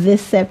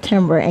this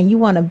September. And you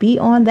want to be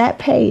on that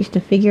page to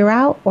figure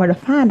out or to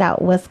find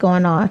out what's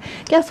going on.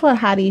 Guess what,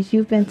 hotties?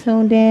 You've been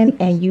tuned in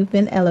and you've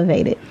been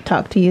elevated.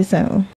 Talk to you soon.